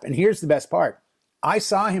slap. And here's the best part. I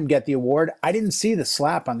saw him get the award. I didn't see the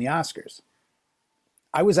slap on the Oscars.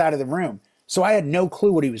 I was out of the room. So I had no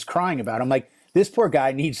clue what he was crying about. I'm like, this poor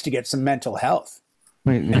guy needs to get some mental health.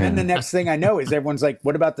 And then the next thing I know is everyone's like,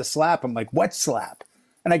 what about the slap? I'm like, what slap?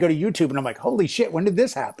 And I go to YouTube and I'm like, holy shit, when did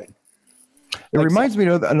this happen? It reminds me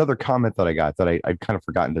of another comment that I got that I'd kind of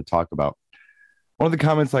forgotten to talk about. One of the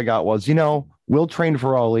comments I got was, Will trained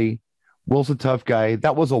for Ali. Will's a tough guy.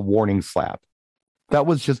 That was a warning slap. That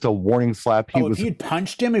was just a warning slap. If he had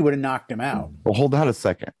punched him, he would have knocked him out. Well, hold on a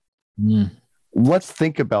second. Let's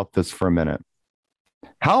think about this for a minute.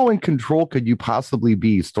 How in control could you possibly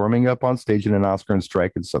be storming up on stage in an Oscar and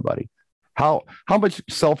striking somebody? How much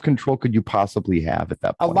self-control could you possibly have at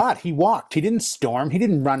that point? A lot. He walked. He didn't storm. He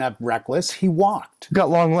didn't run up reckless. He walked. He got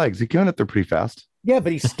long legs. He got up there pretty fast. Yeah,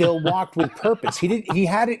 but he still walked with purpose. He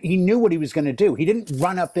had it. He knew what he was going to do. He didn't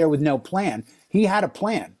run up there with no plan. He had a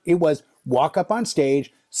plan. It was walk up on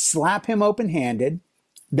stage, slap him open-handed,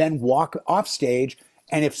 then walk off stage,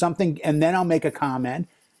 and then I'll make a comment.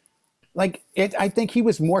 I think he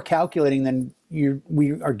was more calculating than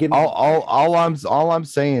we are giving. All I'm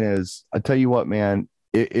saying is, I tell you what, man,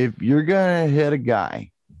 if you're gonna hit a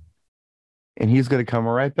guy, and he's gonna come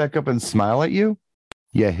right back up and smile at you,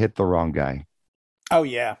 hit the wrong guy. Oh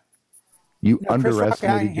yeah, you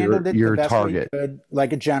underestimated your target.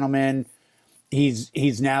 Like a gentleman.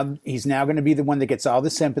 He's now going to be the one that gets all the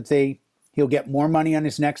sympathy. He'll get more money on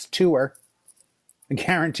his next tour. I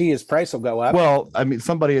guarantee his price will go up. Well, I mean,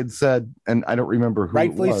 somebody had said, and I don't remember who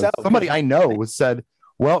Rightfully it was. so. Somebody I know was said,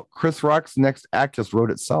 well, Chris Rock's next act just wrote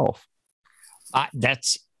itself.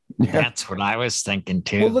 That's what I was thinking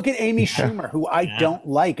too. Well, look at Amy Schumer, who I don't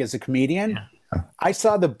like as a comedian. Yeah. I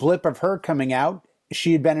saw the blip of her coming out.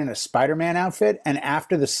 She had been in a Spider-Man outfit, and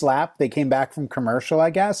after the slap, they came back from commercial, I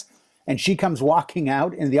guess, and she comes walking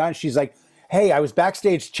out in the audience. She's like, hey, I was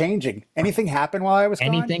backstage changing. Anything happen while I was gone?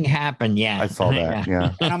 Anything happened, yeah. I saw that,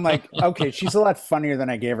 yeah. And I'm like, okay, she's a lot funnier than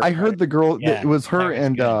I gave her. I heard the girl, Yeah, it was her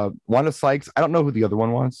and Wanda Sykes. I don't know who the other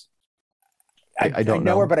one was. I don't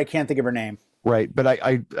know her, but I can't think of her name. Right, but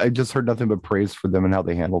I just heard nothing but praise for them and how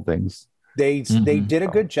they handle things. They did a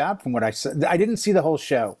good job from what I saw. I didn't see the whole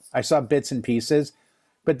show. I saw bits and pieces,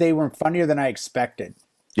 but they were funnier than I expected.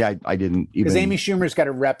 Yeah, I didn't even. Because Amy Schumer's got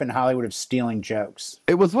a rep in Hollywood of stealing jokes.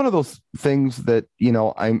 It was one of those things that, you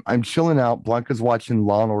know, I'm chilling out. Blanca's watching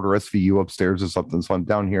Law and Order SVU upstairs or something, so I'm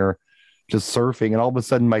down here just surfing, and all of a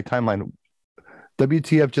sudden my timeline,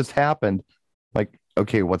 WTF just happened. Like,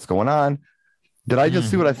 okay, what's going on? Did I just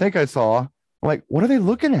see what I think I saw? I'm like, what are they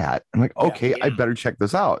looking at? I'm like, okay, I better check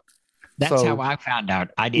this out. That's how I found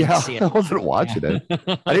out. I didn't see it. I wasn't watching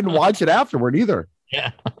it. I didn't watch it afterward either.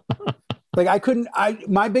 Yeah. Like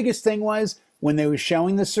my biggest thing was when they were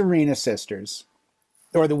showing the Serena sisters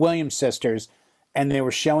or the Williams sisters and they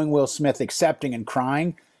were showing Will Smith accepting and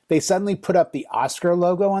crying, they suddenly put up the Oscar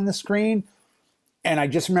logo on the screen. And I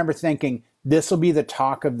just remember thinking, this will be the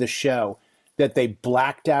talk of the show, that they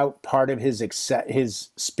blacked out part of his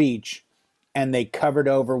speech and they covered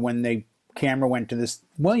over when the camera went to the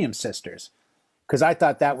Williams sisters. Because I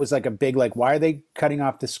thought that was like a big, like, why are they cutting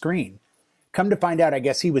off the screen? Come to find out, I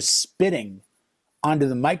guess he was spitting onto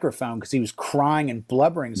the microphone because he was crying and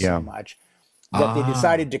blubbering so much that they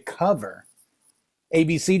decided to cover.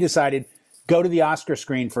 ABC decided, go to the Oscar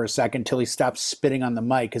screen for a second till he stops spitting on the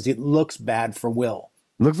mic because it looks bad for Will.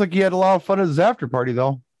 Looks like he had a lot of fun at his after party,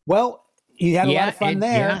 though. Well, he had a lot of fun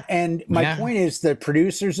there. Yeah. And my point is the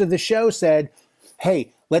producers of the show said,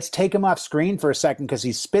 hey, let's take him off screen for a second because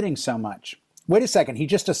he's spitting so much. Wait a second. He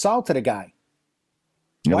just assaulted a guy.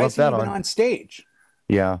 Why is he even on stage?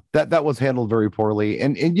 Yeah, that was handled very poorly.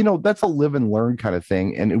 And you know, that's a live and learn kind of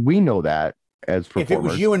thing. And we know that as performers. If it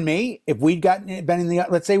was you and me, if we'd been in the,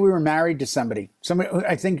 let's say we were married to somebody,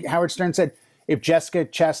 I think Howard Stern said, if Jessica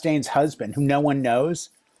Chastain's husband, who no one knows,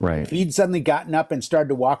 if he'd suddenly gotten up and started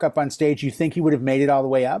to walk up on stage, you think he would have made it all the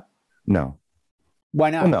way up? No.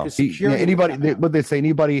 Why not? Well, no. Anybody, what they say,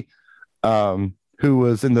 anybody who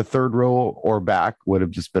was in the third row or back would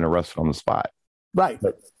have just been arrested on the spot. Right.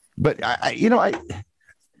 But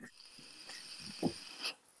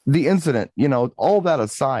the incident, you know, all that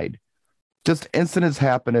aside, just incidents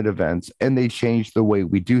happen at events and they change the way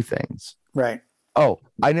we do things. Right. Oh,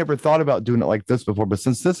 I never thought about doing it like this before, but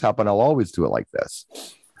since this happened, I'll always do it like this.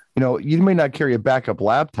 You know, you may not carry a backup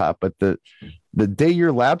laptop, but the day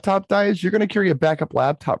your laptop dies, you're going to carry a backup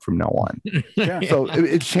laptop from now on. Yeah. So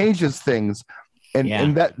it changes things.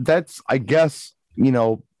 And that's, I guess, you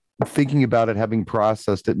know, thinking about it, having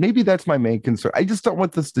processed it, maybe that's my main concern. I just don't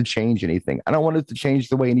want this to change anything. I don't want it to change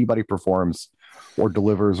the way anybody performs or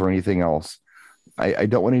delivers or anything else. I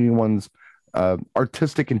don't want anyone's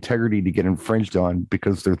artistic integrity to get infringed on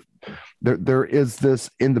because there is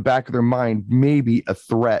this in the back of their mind, maybe a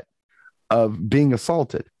threat of being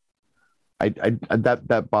assaulted.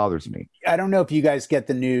 That bothers me. I don't know if you guys get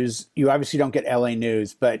the news. You obviously don't get LA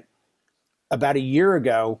news, but about a year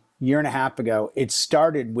and a half ago, it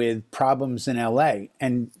started with problems in LA.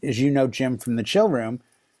 And as you know, Jim, from the Chill Room,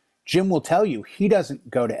 Jim will tell you he doesn't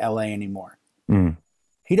go to LA anymore.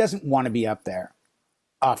 He doesn't want to be up there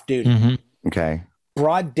off duty. Okay.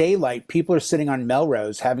 Broad daylight, people are sitting on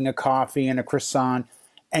Melrose having a coffee and a croissant,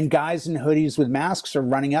 and guys in hoodies with masks are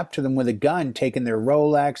running up to them with a gun, taking their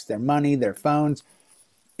Rolex, their money, their phones.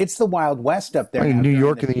 It's the Wild West up there. In New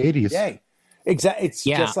York in the 80s. Exactly. It's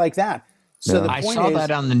just like that. So the point I saw that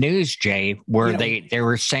on the news, Jay, where they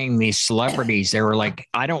were saying these celebrities, they were like,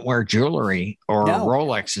 I don't wear jewelry or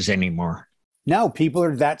Rolexes anymore. No, people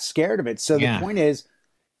are that scared of it. So the point is,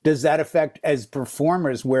 does that affect, as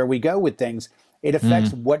performers, where we go with things? It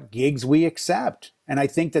affects what gigs we accept. And I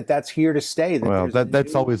think that's here to stay. Well,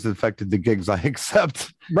 that's always affected the gigs I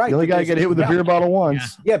accept. Right. You only got to get hit with a beer bottle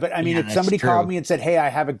once. Yeah, but I mean, if somebody called me and said, hey, I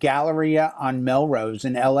have a Galleria on Melrose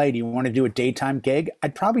in LA. Do you want to do a daytime gig?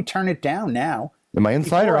 I'd probably turn it down now. Am I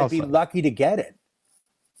inside or outside? I'd be lucky to get it.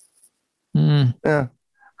 Yeah.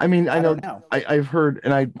 I mean, I don't know. I've heard,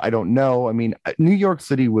 and I don't know. I mean, New York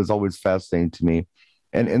City was always fascinating to me.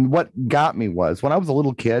 And what got me was when I was a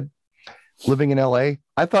little kid living in LA,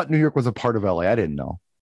 I thought New York was a part of LA. I didn't know.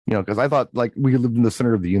 you know, because I thought like we lived in the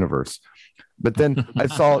center of the universe. But then I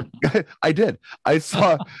saw, I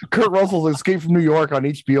saw Kurt Russell's Escape from New York on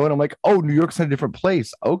HBO, and I'm like, oh, New York's in a different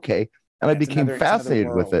place. Okay. And I became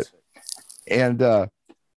fascinated with it. And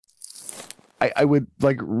I would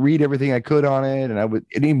like read everything I could on it. And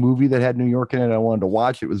any movie that had New York in it, I wanted to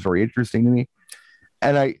watch. It was very interesting to me.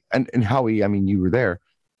 And Howie, I mean, you were there.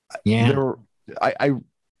 Yeah.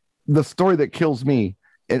 The story that kills me,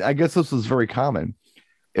 and I guess this was very common,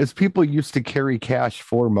 is people used to carry cash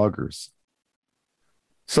for muggers.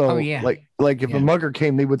 So like if a mugger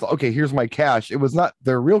came, they would, okay, here's my cash. It was not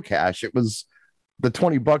their real cash. It was the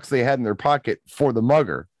 $20 they had in their pocket for the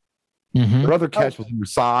mugger. Mm-hmm. Their other cash was in their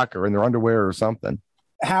sock or in their underwear or something.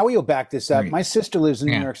 Howie will back this up. Right. My sister lives in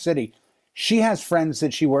New York City. She has friends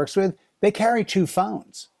that she works with. They carry 2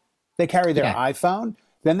 phones. They carry their iPhone.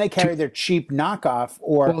 Then they carry their cheap knockoff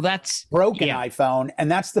or broken iPhone,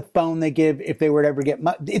 and that's the phone they give if they were to ever get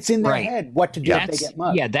mugged. It's in their head what to do if they get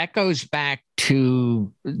mugged. Yeah, that goes back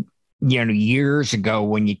to years ago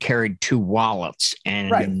when you carried 2 wallets,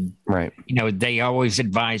 and they always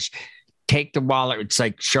advise take the wallet. It's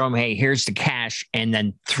like show them, hey, here's the cash, and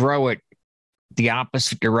then throw it the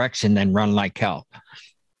opposite direction, then run like hell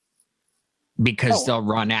because they'll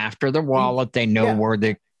run after the wallet. They know where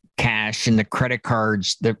the cash and the credit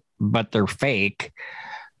cards, but they're fake.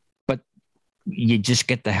 But you just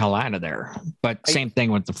get the hell out of there. But same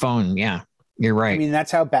thing with the phone. Yeah, you're right. I mean,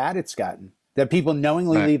 that's how bad it's gotten. That people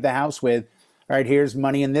knowingly leave the house with, all right, here's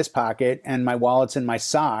money in this pocket and my wallet's in my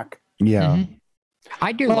sock. Yeah. Mm-hmm.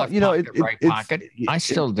 I do love pocket. I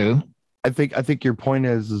still do. I think your point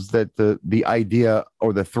is that the idea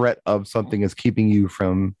or the threat of something is keeping you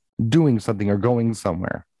from doing something or going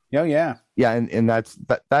somewhere. Oh yeah. Yeah, and that's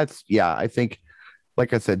I think,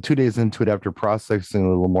 like I said, 2 days into it after processing a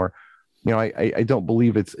little more, I don't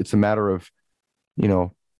believe it's a matter of,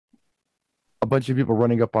 a bunch of people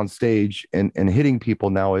running up on stage and hitting people.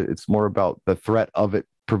 Now it's more about the threat of it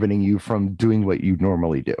preventing you from doing what you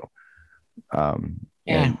normally do.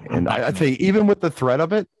 And I think even with the threat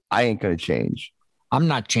of it, I ain't going to change. I'm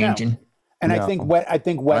not changing. No. And I think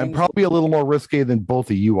I'm probably a little more risque than both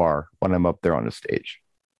of you are when I'm up there on the stage.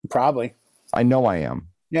 Probably. I know I am.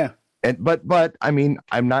 Yeah. But I mean,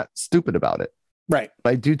 I'm not stupid about it. Right.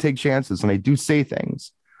 I do take chances and I do say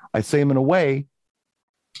things. I say them in a way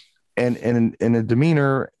and in a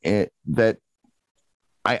demeanor that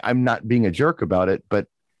I'm not being a jerk about it, but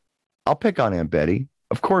I'll pick on Aunt Betty.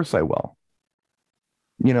 Of course I will.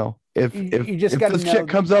 If this chick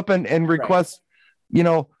comes up and requests,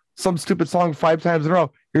 some stupid song 5 times in a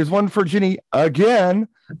row, here's one for Ginny again,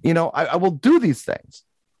 I will do these things.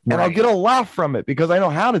 And I'll get a laugh from it because I know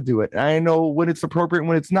how to do it. And I know when it's appropriate and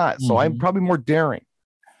when it's not. So I'm probably more daring.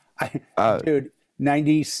 Dude,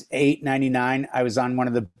 98, 99, I was on one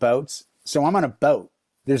of the boats. So I'm on a boat.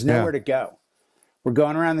 There's nowhere to go. We're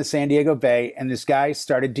going around the San Diego Bay, and this guy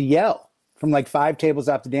started to yell from like 5 tables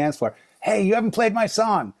off the dance floor. Hey, you haven't played my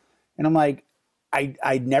song. And I'm like,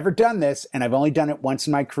 I'd never done this, and I've only done it once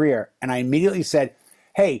in my career. And I immediately said,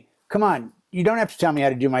 hey, come on. You don't have to tell me how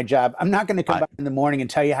to do my job. I'm not going to come back in the morning and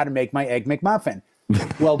tell you how to make my Egg McMuffin.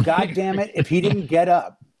 Well, God damn it. If he didn't get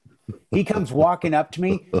up, he comes walking up to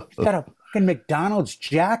me. He's got a fucking McDonald's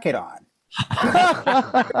jacket on.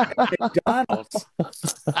 McDonald's.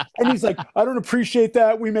 And he's like, I don't appreciate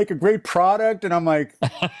that. We make a great product. And I'm like,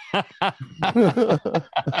 and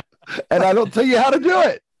I don't tell you how to do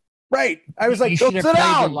it. Right. I was like, you should have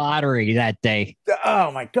played the lottery that day. Oh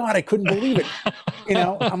my God. I couldn't believe it.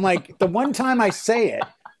 I'm like, the one time I say it,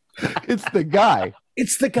 it's the guy.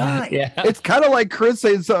 It's the guy. Yeah. It's kind of like Chris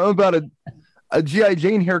saying something about a G.I.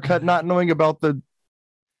 Jane haircut, not knowing about the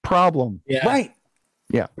problem. Yeah. Right.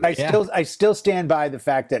 Yeah. But I still stand by the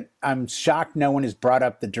fact that I'm shocked no one has brought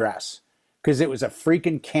up the dress because it was a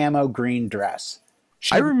freaking camo green dress.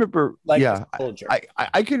 I remember,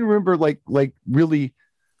 I can remember like really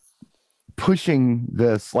pushing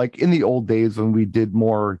this, like in the old days when we did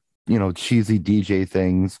more, cheesy DJ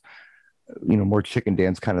things, more chicken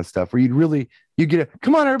dance kind of stuff where you get it.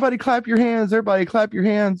 Come on, everybody clap your hands. Everybody clap your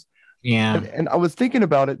hands. Yeah. And I was thinking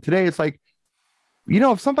about it today. It's like,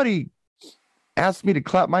 if somebody asked me to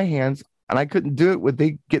clap my hands and I couldn't do it, would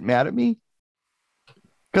they get mad at me?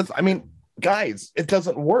 Because guys, it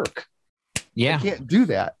doesn't work. Yeah. I can't do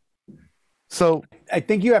that. So I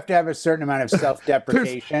think you have to have a certain amount of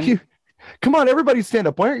self-deprecation. Come on, everybody stand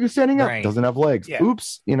up. Why aren't you standing up? Right. Doesn't have legs. Yeah.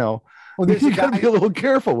 Oops. Well, there's you gotta be a little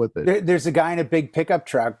careful with it. There's a guy in a big pickup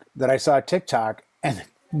truck that I saw TikTok, and the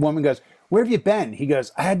woman goes, where have you been? He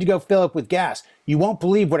goes, I had to go fill up with gas. You won't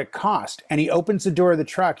believe what it cost. And he opens the door of the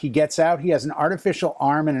truck. He gets out. He has an artificial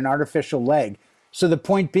arm and an artificial leg. So the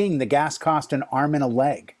point being, the gas cost an arm and a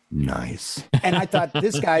leg. Nice. And I thought,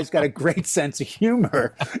 this guy's got a great sense of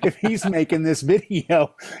humor. If he's making this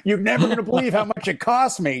video, you're never going to believe how much it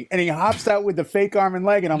cost me. And he hops out with the fake arm and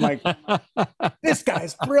leg. And I'm like, this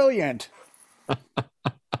guy's brilliant.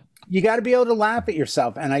 You got to be able to laugh at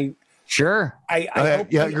yourself. And I hope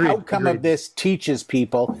the outcome of this teaches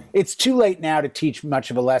people. It's too late now to teach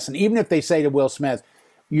much of a lesson. Even if they say to Will Smith,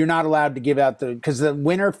 you're not allowed to give out because the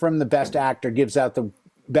winner from the best actor gives out the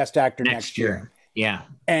best actor next year. Yeah.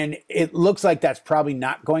 And it looks like that's probably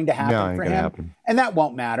not going to happen for him. And that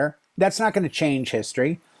won't matter. That's not going to change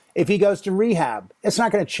history. If he goes to rehab, it's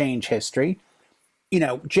not going to change history. You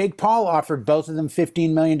know, Jake Paul offered both of them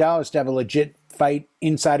 $15 million to have a legit fight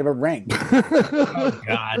inside of a ring. Oh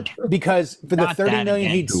God! Because for the $30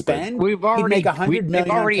 million he'd spend, he'd make $100 million. They've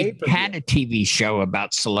already had a TV show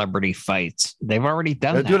about celebrity fights. They've already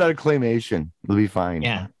done that. Do it out of claymation. It'll be fine.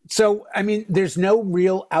 Yeah. So I mean, there's no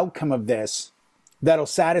real outcome of this that'll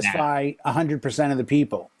satisfy 100% of the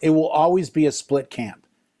people. It will always be a split camp.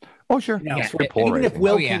 Oh, sure. You know, even if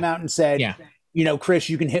Will came out and said, you know, Chris,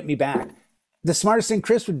 you can hit me back. The smartest thing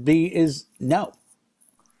Chris would be is no.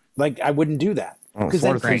 Like, I wouldn't do that. Because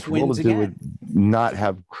then Chris wins again. Would not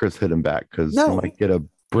have Chris hit him back because he might get a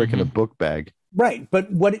brick in a book bag. Right. But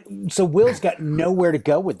so Will's got nowhere to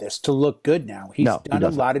go with this to look good now. He's done a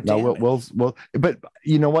lot of damage. Well, but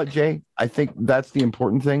you know what, Jay? I think that's the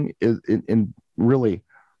important thing is in really,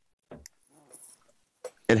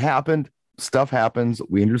 it happened. Stuff happens.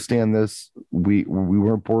 We understand this. We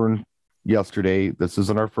weren't born yesterday. This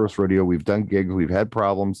isn't our first rodeo. We've done gigs. We've had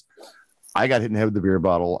problems. I got hit in the head with the beer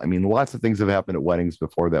bottle. I mean, lots of things have happened at weddings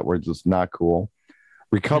before that were just not cool.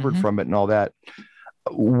 Recovered from it and all that.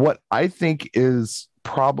 What I think is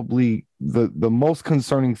probably the most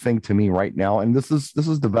concerning thing to me right now, and this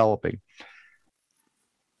is developing,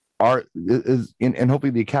 and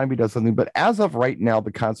hopefully the Academy does something. But as of right now,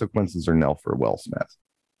 the consequences are nil for Will Smith.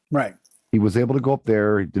 Right. He was able to go up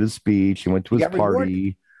there. He did his speech. He went to his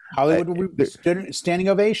party. Hollywood stood standing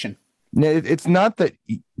ovation. It's not that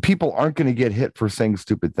people aren't going to get hit for saying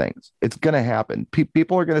stupid things. It's going to happen.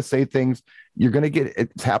 People are going to say things. You're going to get.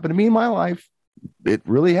 It's happened to me in my life. It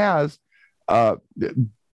really has. But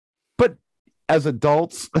as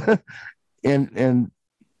adults and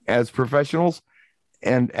as professionals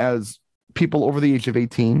and as people over the age of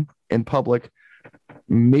 18 in public,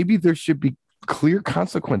 maybe there should be clear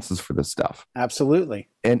consequences for this stuff. Absolutely.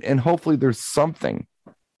 And hopefully there's something,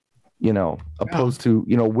 you know, opposed to,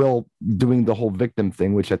 you know, Will doing the whole victim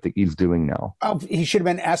thing, which I think he's doing now. Oh, he should have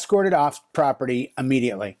been escorted off property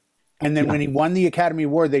immediately. And then when he won the Academy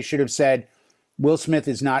Award, they should have said, Will Smith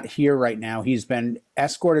is not here right now. He's been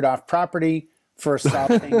escorted off property for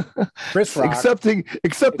assaulting Chris Rock. Accepting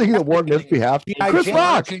the award on his behalf. Chris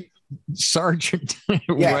Rock. Sergeant,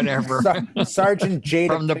 whatever. Sergeant Jada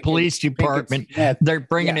from the police department. They're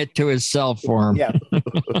bringing it to his cell for him.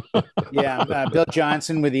 Yeah. Bill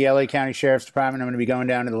Johnson with the LA County Sheriff's Department. I'm going to be going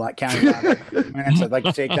down to the county minutes. I'd like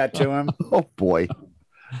to take that to him. Oh boy.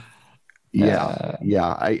 Yeah.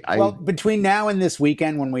 Well, between now and this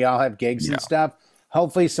weekend, when we all have gigs and stuff,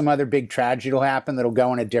 hopefully some other big tragedy will happen that'll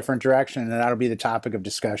go in a different direction, and that'll be the topic of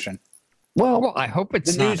discussion. Well, I hope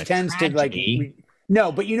it's the news tends tragedy. To like. No,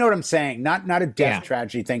 but you know what I'm saying. Not a death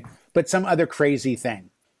tragedy thing, but some other crazy thing.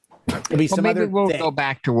 It'll be some maybe other we'll thing. Go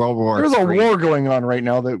back to World War. There's a war going on right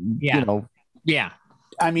now that you know. Yeah.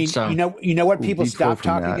 I mean, you know what people stopped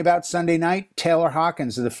talking about Sunday night? Taylor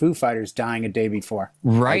Hawkins of the Foo Fighters dying a day before.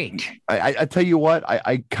 Right. I tell you what,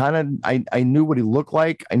 I knew what he looked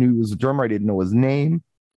like. I knew he was a drummer. I didn't know his name.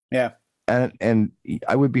 Yeah. And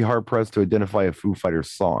I would be hard pressed to identify a Foo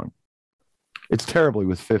Fighters song. It's terrible. He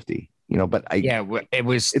was 50, you know, but it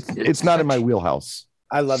was. It's not in my wheelhouse.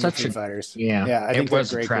 I love the Foo Fighters. Yeah. I think it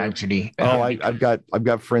was a tragedy. I've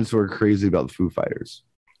got friends who are crazy about the Foo Fighters.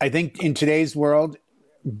 I think in today's world,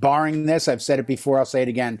 barring this, I've said it before, I'll say it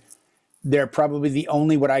again. They're probably the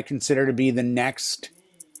only what I consider to be the next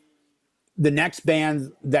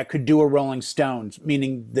band that could do a Rolling Stones,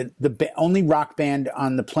 meaning the only rock band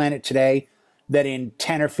on the planet today that in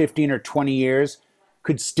 10 or 15 or 20 years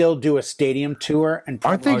could still do a stadium tour. And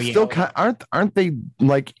aren't they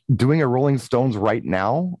like doing a Rolling Stones right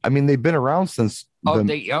now? I mean, they've been around since the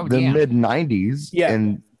mid 90s.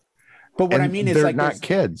 Yeah. But what I mean is, they're like, not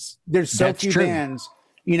kids. There's so few bands.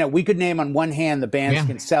 You know, we could name on one hand the bands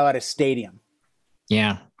can sell at a stadium.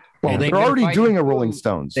 Yeah. Well, they're already doing a Rolling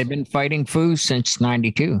Stones. They've been fighting Foo since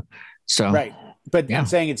 '92. So right. But I'm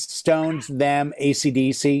saying it's Stones, them,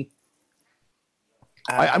 AC/DC.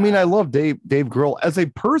 I mean, I love Dave Grohl as a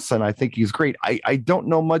person. I think he's great. I don't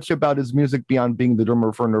know much about his music beyond being the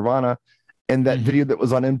drummer for Nirvana and that video that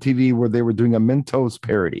was on MTV where they were doing a Mentos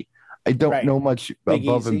parody. I don't know much Big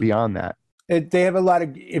above Easy. and beyond that. They have a lot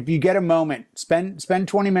of. If you get a moment, spend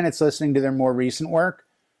 20 minutes listening to their more recent work.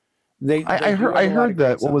 I heard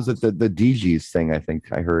that. What was it? The DGs thing. I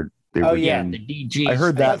think I heard. The DGs. I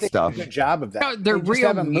heard that stuff. Did a good job of that. No, they're they just real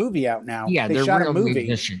have a movie out now. Yeah, they they're shot real a movie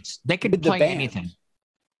musicians. They could with the play band. anything.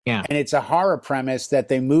 Yeah, and it's a horror premise that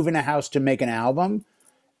they move in a house to make an album,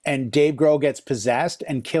 and Dave Grohl gets possessed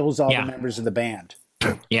and kills all the members of the band.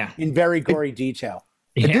 Yeah, in very gory detail.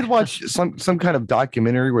 I did watch some kind of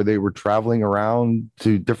documentary where they were traveling around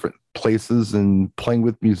to different places and playing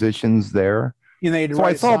with musicians there. So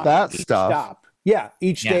I saw that stuff. Stop. Yeah,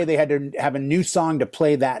 each day they had to have a new song to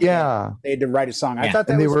play that. Yeah, day. They had to write a song. I thought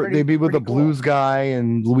that they'd be with a blues guy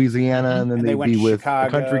in Louisiana, and then they'd be with a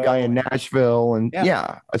country guy in Nashville, and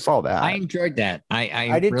I saw that. I enjoyed that.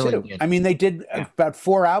 I did really too. did. I mean, they did about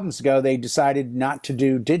 4 albums ago. They decided not to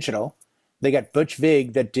do digital. They got Butch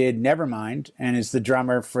Vig that did Nevermind and is the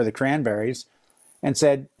drummer for the Cranberries, and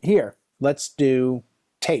said, "Here, let's do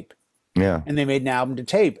tape." Yeah, and they made an album to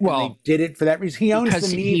tape. Well, and they did it for that reason. He owns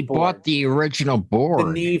the Neve he board. Bought the original board,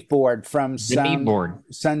 the Neve board from Sunset.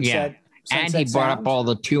 Sunset and he bought up all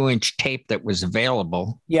the 2-inch tape that was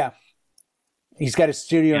available. Yeah, he's got a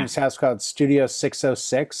studio in his house called Studio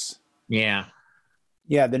 606. Yeah,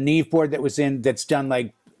 the Neve board that's done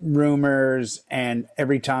like Rumors and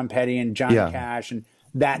Every Tom Petty and Johnny Cash, and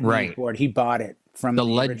that Neve board. He bought it from the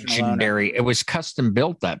legendary. It was custom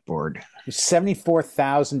built, that board.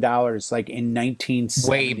 $74,000, like in 1970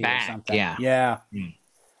 way back. Or something. Yeah.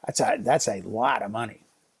 That's a lot of money.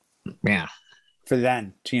 Yeah, for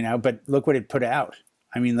then, But look what it put out.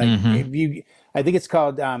 I mean, like I think it's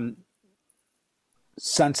called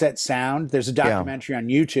Sunset Sound. There's a documentary on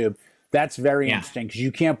YouTube that's very interesting because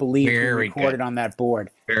you can't believe he recorded on that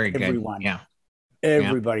board. Very Everyone, good.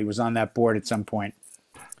 Everybody was on that board at some point.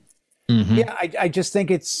 Yeah, I just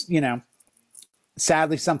think it's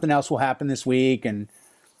sadly something else will happen this week, and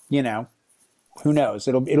who knows?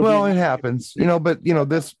 It'll it happens, but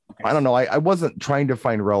this, I don't know. I wasn't trying to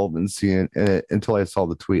find relevancy in it until I saw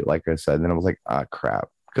the tweet, like I said, and then I was like, crap.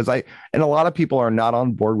 Because and a lot of people are not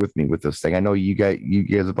on board with me with this thing. I know you guys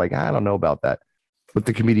are like, I don't know about that with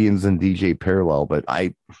the comedians and DJ parallel, but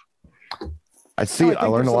I see it. I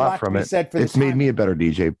learned a lot from it. It's made me a better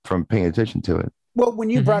DJ from paying attention to it. Well, when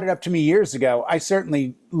you brought it up to me years ago, I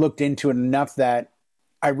certainly looked into it enough that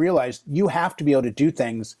I realized you have to be able to do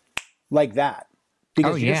things like that,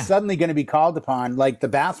 because you're suddenly going to be called upon, like the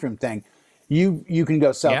bathroom thing. You can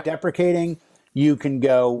go self-deprecating. You can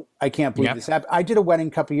go, I can't believe this happened. I did a wedding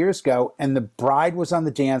a couple years ago, and the bride was on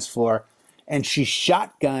the dance floor, and she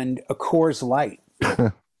shotgunned a Coors Light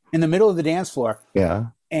in the middle of the dance floor. Yeah.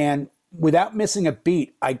 And without missing a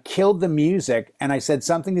beat, I killed the music, and I said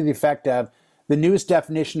something to the effect of, the newest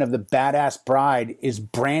definition of the badass bride is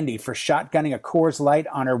Brandy for shotgunning a Coors Light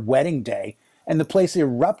on her wedding day. And the place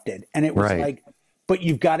erupted. And it was like, but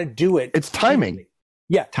you've got to do it. It's timing.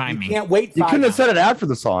 Yeah. Timing. You can't wait. You couldn't have said it after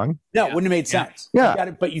the song. No, it wouldn't have made sense.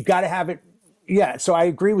 Yeah. But you've got to have it. Yeah. So I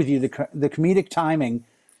agree with you. The comedic timing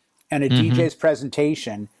and a DJ's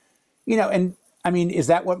presentation, and I mean, is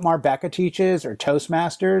that what Marbecca teaches or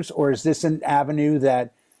Toastmasters? Or is this an avenue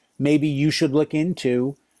that maybe you should look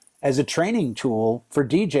into as a training tool for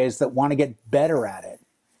DJs that want to get better at it?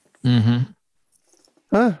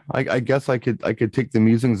 I guess I could take the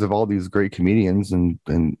musings of all these great comedians and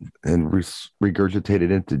regurgitate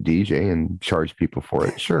it into DJ and charge people for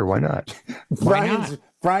it. Sure, why not?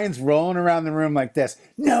 Brian's rolling around the room like this.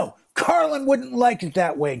 No, Carlin wouldn't like it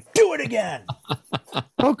that way. Do it again.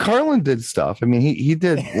 Oh, Carlin did stuff. I mean, he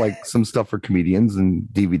did like some stuff for comedians and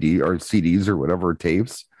DVD or CDs or whatever,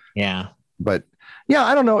 tapes. Yeah. But yeah,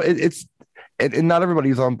 I don't know. It's not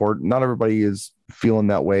everybody's on board. Not everybody is feeling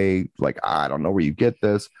that way. Like, I don't know where you get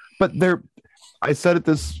this, but I said it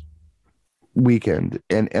this weekend,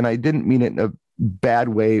 and I didn't mean it in a bad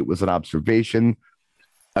way. It was an observation.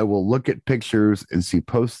 I will look at pictures and see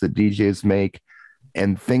posts that DJs make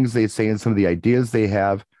and things they say and some of the ideas they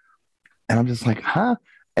have. And I'm just like, huh?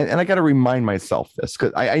 And I got to remind myself this,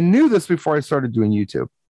 because I knew this before I started doing YouTube.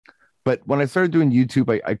 But when I started doing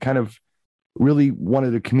YouTube, I kind of really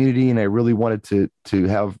wanted a community, and I really wanted to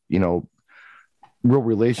have, real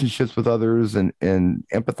relationships with others and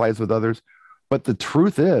empathize with others. But the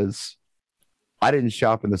truth is, I didn't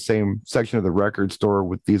shop in the same section of the record store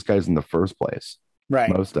with these guys in the first place. Right.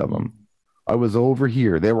 Most of them. I was over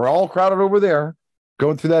here. They were all crowded over there.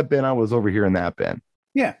 Going through that bin, I was over here in that bin.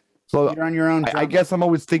 Yeah. So you're on your own. I guess I'm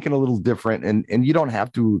always thinking a little different, and you don't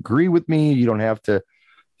have to agree with me. You don't have to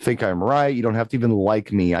think I'm right. You don't have to even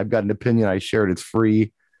like me. I've got an opinion. I share it. It's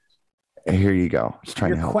free. Here you go. Just trying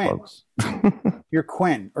You're to help Quinn. folks. You're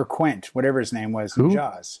Quinn or Quint, whatever his name was Who? in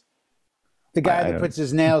Jaws. The guy that puts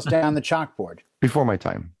his nails down the chalkboard. Before my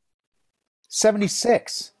time.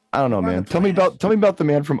 76. I don't know, man. Tell me about the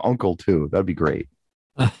man from Uncle too. That'd be great.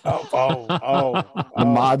 The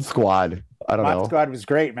Mod Squad. I don't know. Mod Squad was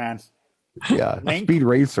great, man. Yeah, Link? Speed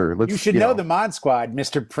Racer. You should know the Mod Squad,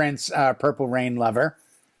 Mr. Prince, Purple Rain lover,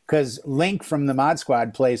 because Link from the Mod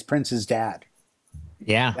Squad plays Prince's dad.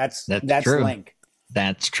 Yeah, that's true. Link.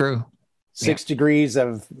 That's true. 6 degrees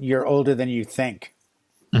of you're older than you think.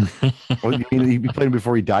 Well, he played him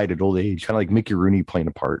before he died at old age, kind of like Mickey Rooney playing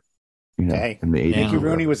a part. You know, hey, in the 80s. Mickey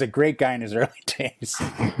Rooney was a great guy in his early days.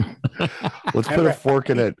 Let's put a fork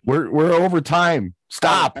in it. We're over time.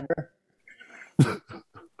 Stop.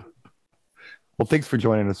 Well, thanks for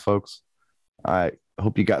joining us, folks. I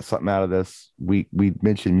hope you got something out of this. We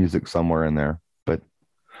mentioned music somewhere in there, but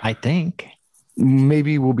I think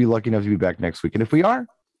maybe we'll be lucky enough to be back next week. And if we are,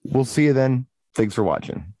 we'll see you then. Thanks for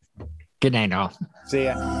watching. Good night, all. See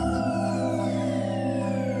ya.